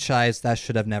franchise that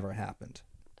should have never happened.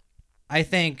 I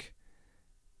think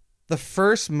the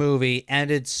first movie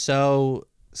ended so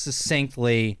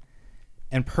succinctly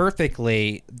and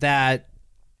perfectly that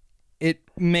it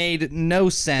made no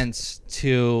sense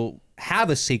to have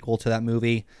a sequel to that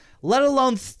movie, let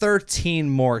alone 13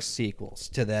 more sequels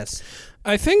to this.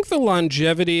 I think the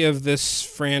longevity of this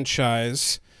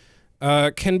franchise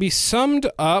can be summed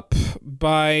up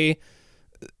by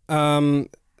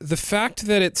the fact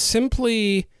that it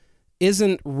simply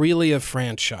isn't really a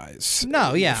franchise.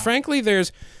 No, yeah. Frankly,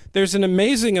 there's an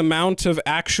amazing amount of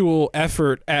actual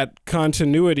effort at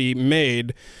continuity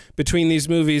made between these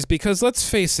movies, because let's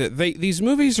face it, these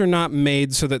movies are not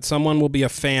made so that someone will be a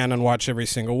fan and watch every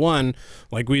single one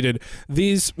like we did.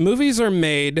 These movies are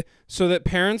made so that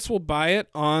parents will buy it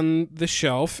on the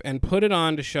shelf and put it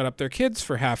on to shut up their kids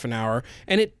for half an hour,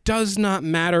 and it does not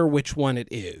matter which one it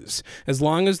is. As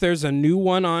long as there's a new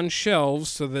one on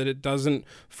shelves so that it doesn't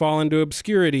fall into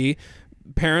obscurity,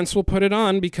 parents will put it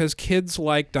on because kids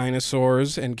like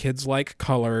dinosaurs and kids like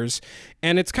colors.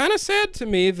 And it's kind of sad to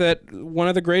me that one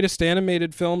of the greatest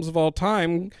animated films of all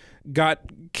time got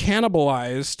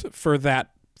cannibalized for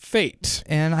that fate.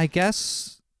 And I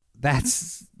guess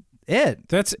that's it.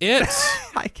 That's it.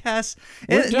 I guess.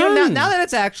 We're done. Now that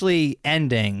it's actually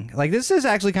ending, like, this is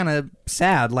actually kind of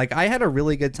sad. Like, I had a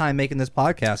really good time making this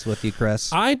podcast with you,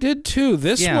 Chris. I did too.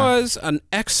 This was an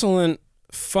excellent,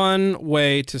 fun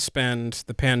way to spend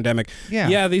the pandemic.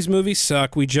 Yeah, these movies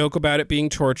suck. We joke about it being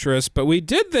torturous, but we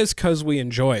did this because we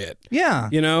enjoy it. Yeah.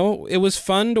 You know, it was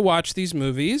fun to watch these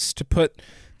movies, to put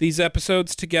these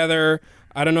episodes together.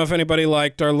 I don't know if anybody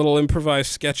liked our little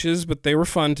improvised sketches, but they were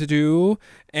fun to do.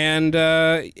 And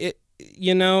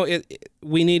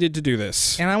we needed to do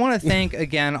this. And I want to thank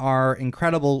again our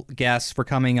incredible guests for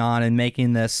coming on and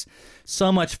making this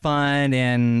so much fun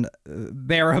and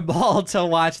bearable to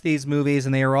watch these movies.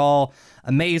 And they are all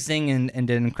amazing and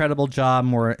did an incredible job.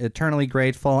 And we're eternally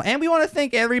grateful. And we want to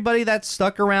thank everybody that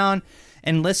stuck around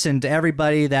and listened, to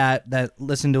everybody that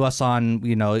listened to us on,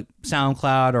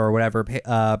 SoundCloud or whatever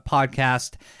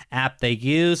podcast app they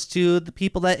use, to the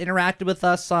people that interacted with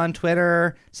us on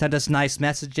Twitter, sent us nice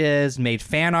messages, made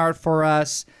fan art for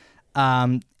us,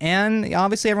 and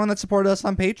obviously everyone that supported us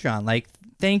on Patreon. Like,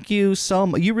 thank you so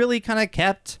much. You really kind of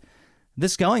kept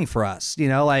this going for us.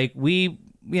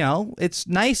 It's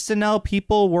nice to know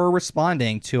people were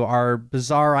responding to our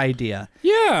bizarre idea.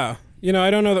 Yeah.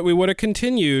 I don't know that we would have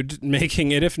continued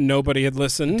making it if nobody had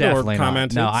listened Definitely or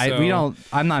commented. Not. No,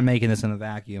 I'm not making this in a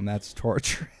vacuum. That's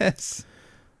torturous.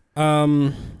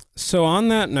 So on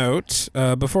that note,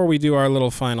 before we do our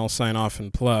little final sign off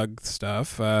and plug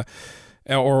stuff,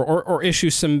 or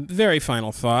issue some very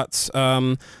final thoughts,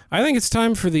 I think it's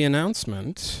time for the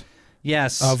announcement.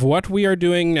 Yes. Of what we are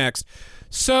doing next.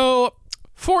 So,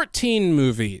 14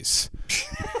 movies.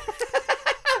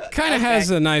 Kind of has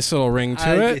a nice little ring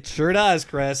to it. It sure does,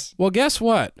 Chris. Well, guess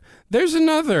what? There's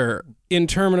another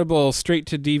interminable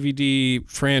straight-to-DVD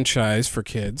franchise for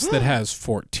kids that has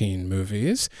 14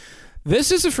 movies.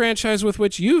 This is a franchise with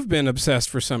which you've been obsessed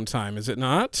for some time, is it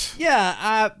not?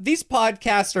 Yeah, these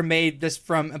podcasts are made just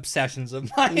from obsessions of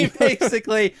mine,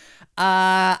 basically.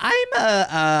 I'm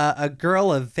a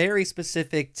girl of very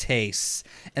specific tastes,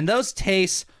 and those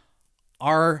tastes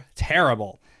are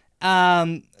terrible.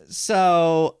 In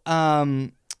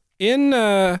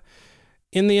the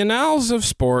annals of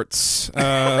sports,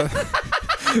 there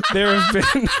have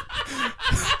been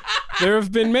There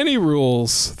have been many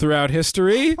rules throughout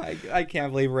history. I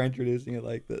can't believe we're introducing it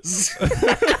like this.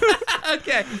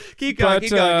 Okay, keep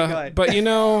going. But you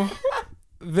know,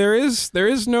 there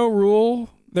is no rule.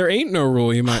 There ain't no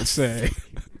rule, you might say,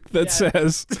 that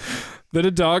says that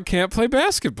a dog can't play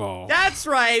basketball. That's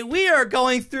right. We are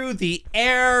going through the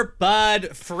Air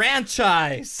Bud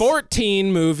franchise.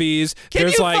 14 movies. Can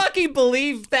There's you like, fucking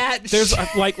believe that? There's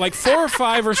like 4 or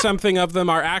 5 or something of them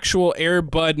are actual Air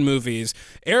Bud movies.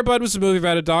 Air Bud was a movie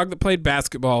about a dog that played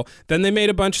basketball. Then they made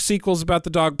a bunch of sequels about the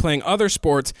dog playing other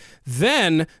sports.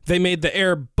 Then they made the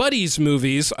Air Buddies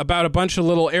movies about a bunch of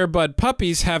little Air Bud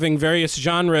puppies having various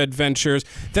genre adventures.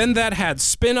 Then that had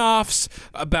spin-offs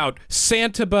about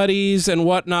Santa buddies and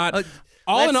whatnot.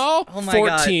 All in all,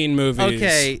 14 movies.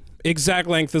 Okay. Exact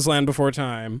length as Land Before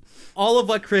Time. All of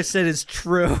what Chris said is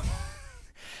true.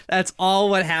 That's all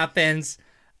what happens.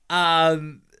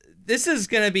 This is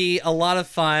going to be a lot of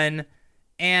fun.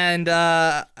 And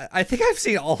I think I've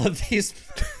seen all of these.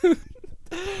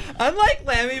 Unlike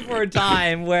Land Before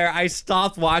Time, where I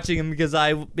stopped watching them because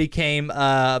I became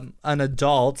an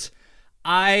adult,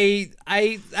 I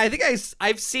think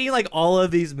I've seen like all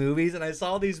of these movies, and I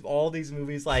saw all these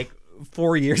movies like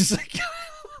 4 years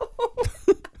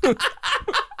ago.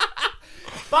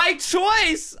 By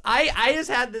choice. I just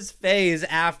had this phase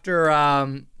after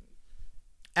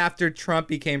Trump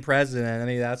became president. I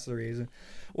mean, that's the reason.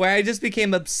 Where I just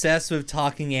became obsessed with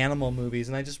talking animal movies,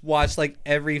 and I just watched like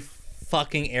every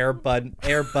fucking Air Bud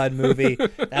movie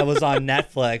that was on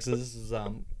Netflix. This is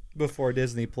before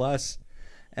Disney Plus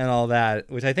and all that,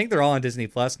 which I think they're all on Disney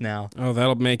Plus now. Oh,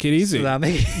 that'll make it easy. So that'll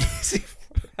make it easy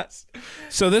for us.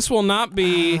 So this will not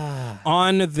be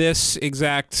on this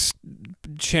exact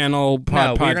channel No,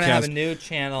 podcast. we're gonna have a new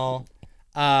channel.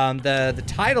 The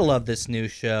title of this new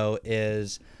show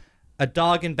is A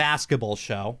Dog and Basketball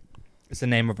Show. It's the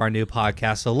name of our new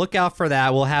podcast. So look out for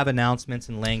that. We'll have announcements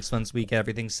and links once we get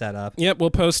everything set up. Yep,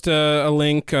 we'll post a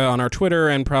link on our Twitter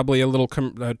and probably a little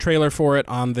trailer for it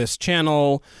on this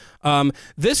channel.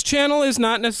 This channel is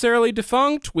not necessarily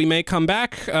defunct. We may come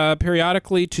back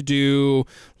periodically to do,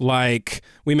 like,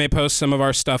 we may post some of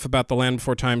our stuff about the Land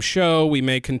Before Time show. We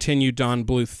may continue Don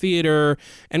Bluth Theater.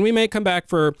 And we may come back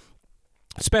for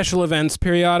special events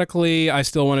periodically. I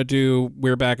still want to do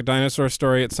We're Back, a Dinosaur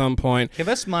Story at some point. Give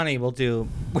us money. We'll do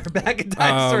We're Back, a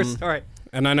Dinosaur Story.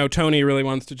 And I know Tony really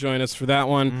wants to join us for that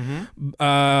one.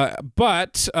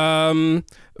 But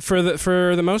for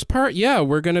the most part, yeah,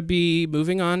 we're going to be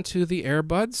moving on to the Air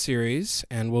Bud series,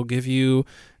 and we'll give you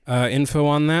info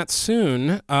on that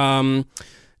soon.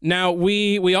 Now,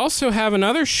 we also have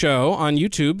another show on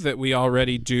YouTube that we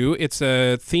already do. It's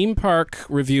a theme park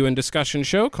review and discussion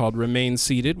show called Remain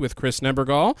Seated with Chris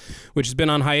Nebergall, which has been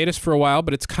on hiatus for a while,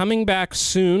 but it's coming back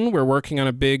soon. We're working on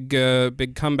a big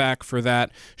comeback for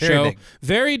that show. big.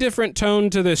 Very different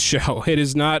tone to this show. It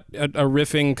is not a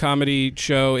riffing comedy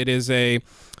show. It is a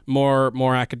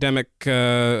more academic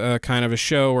kind of a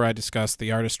show where I discuss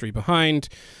the artistry behind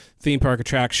theme park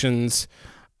attractions.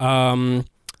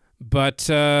 But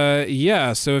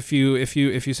yeah, so if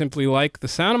you simply like the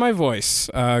sound of my voice,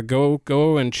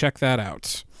 go and check that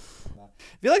out.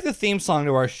 If you like the theme song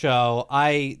to our show,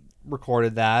 I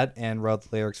recorded that and wrote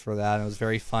the lyrics for that, and it was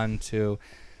very fun to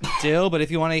do. But if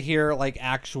you want to hear like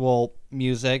actual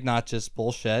music, not just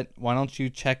bullshit, why don't you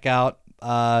check out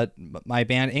my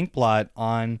band Inkblot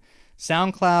on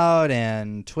SoundCloud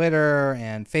and Twitter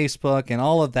and Facebook and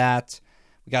all of that.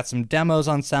 We got some demos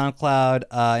on SoundCloud,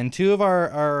 and two of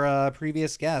our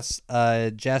previous guests,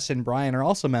 Jess and Brian, are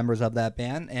also members of that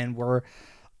band, and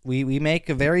we make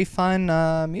a very fun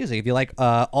music. If you like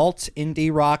alt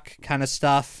indie rock kind of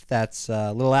stuff that's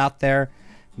a little out there,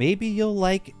 maybe you'll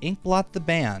like Inkblot the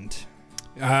band.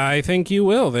 I think you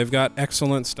will. They've got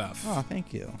excellent stuff. Oh,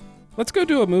 thank you. Let's go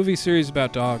do a movie series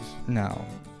about dogs. No.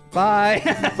 Bye.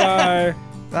 Bye.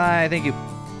 Bye. Thank you.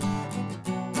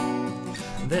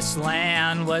 This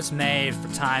land was made for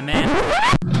time and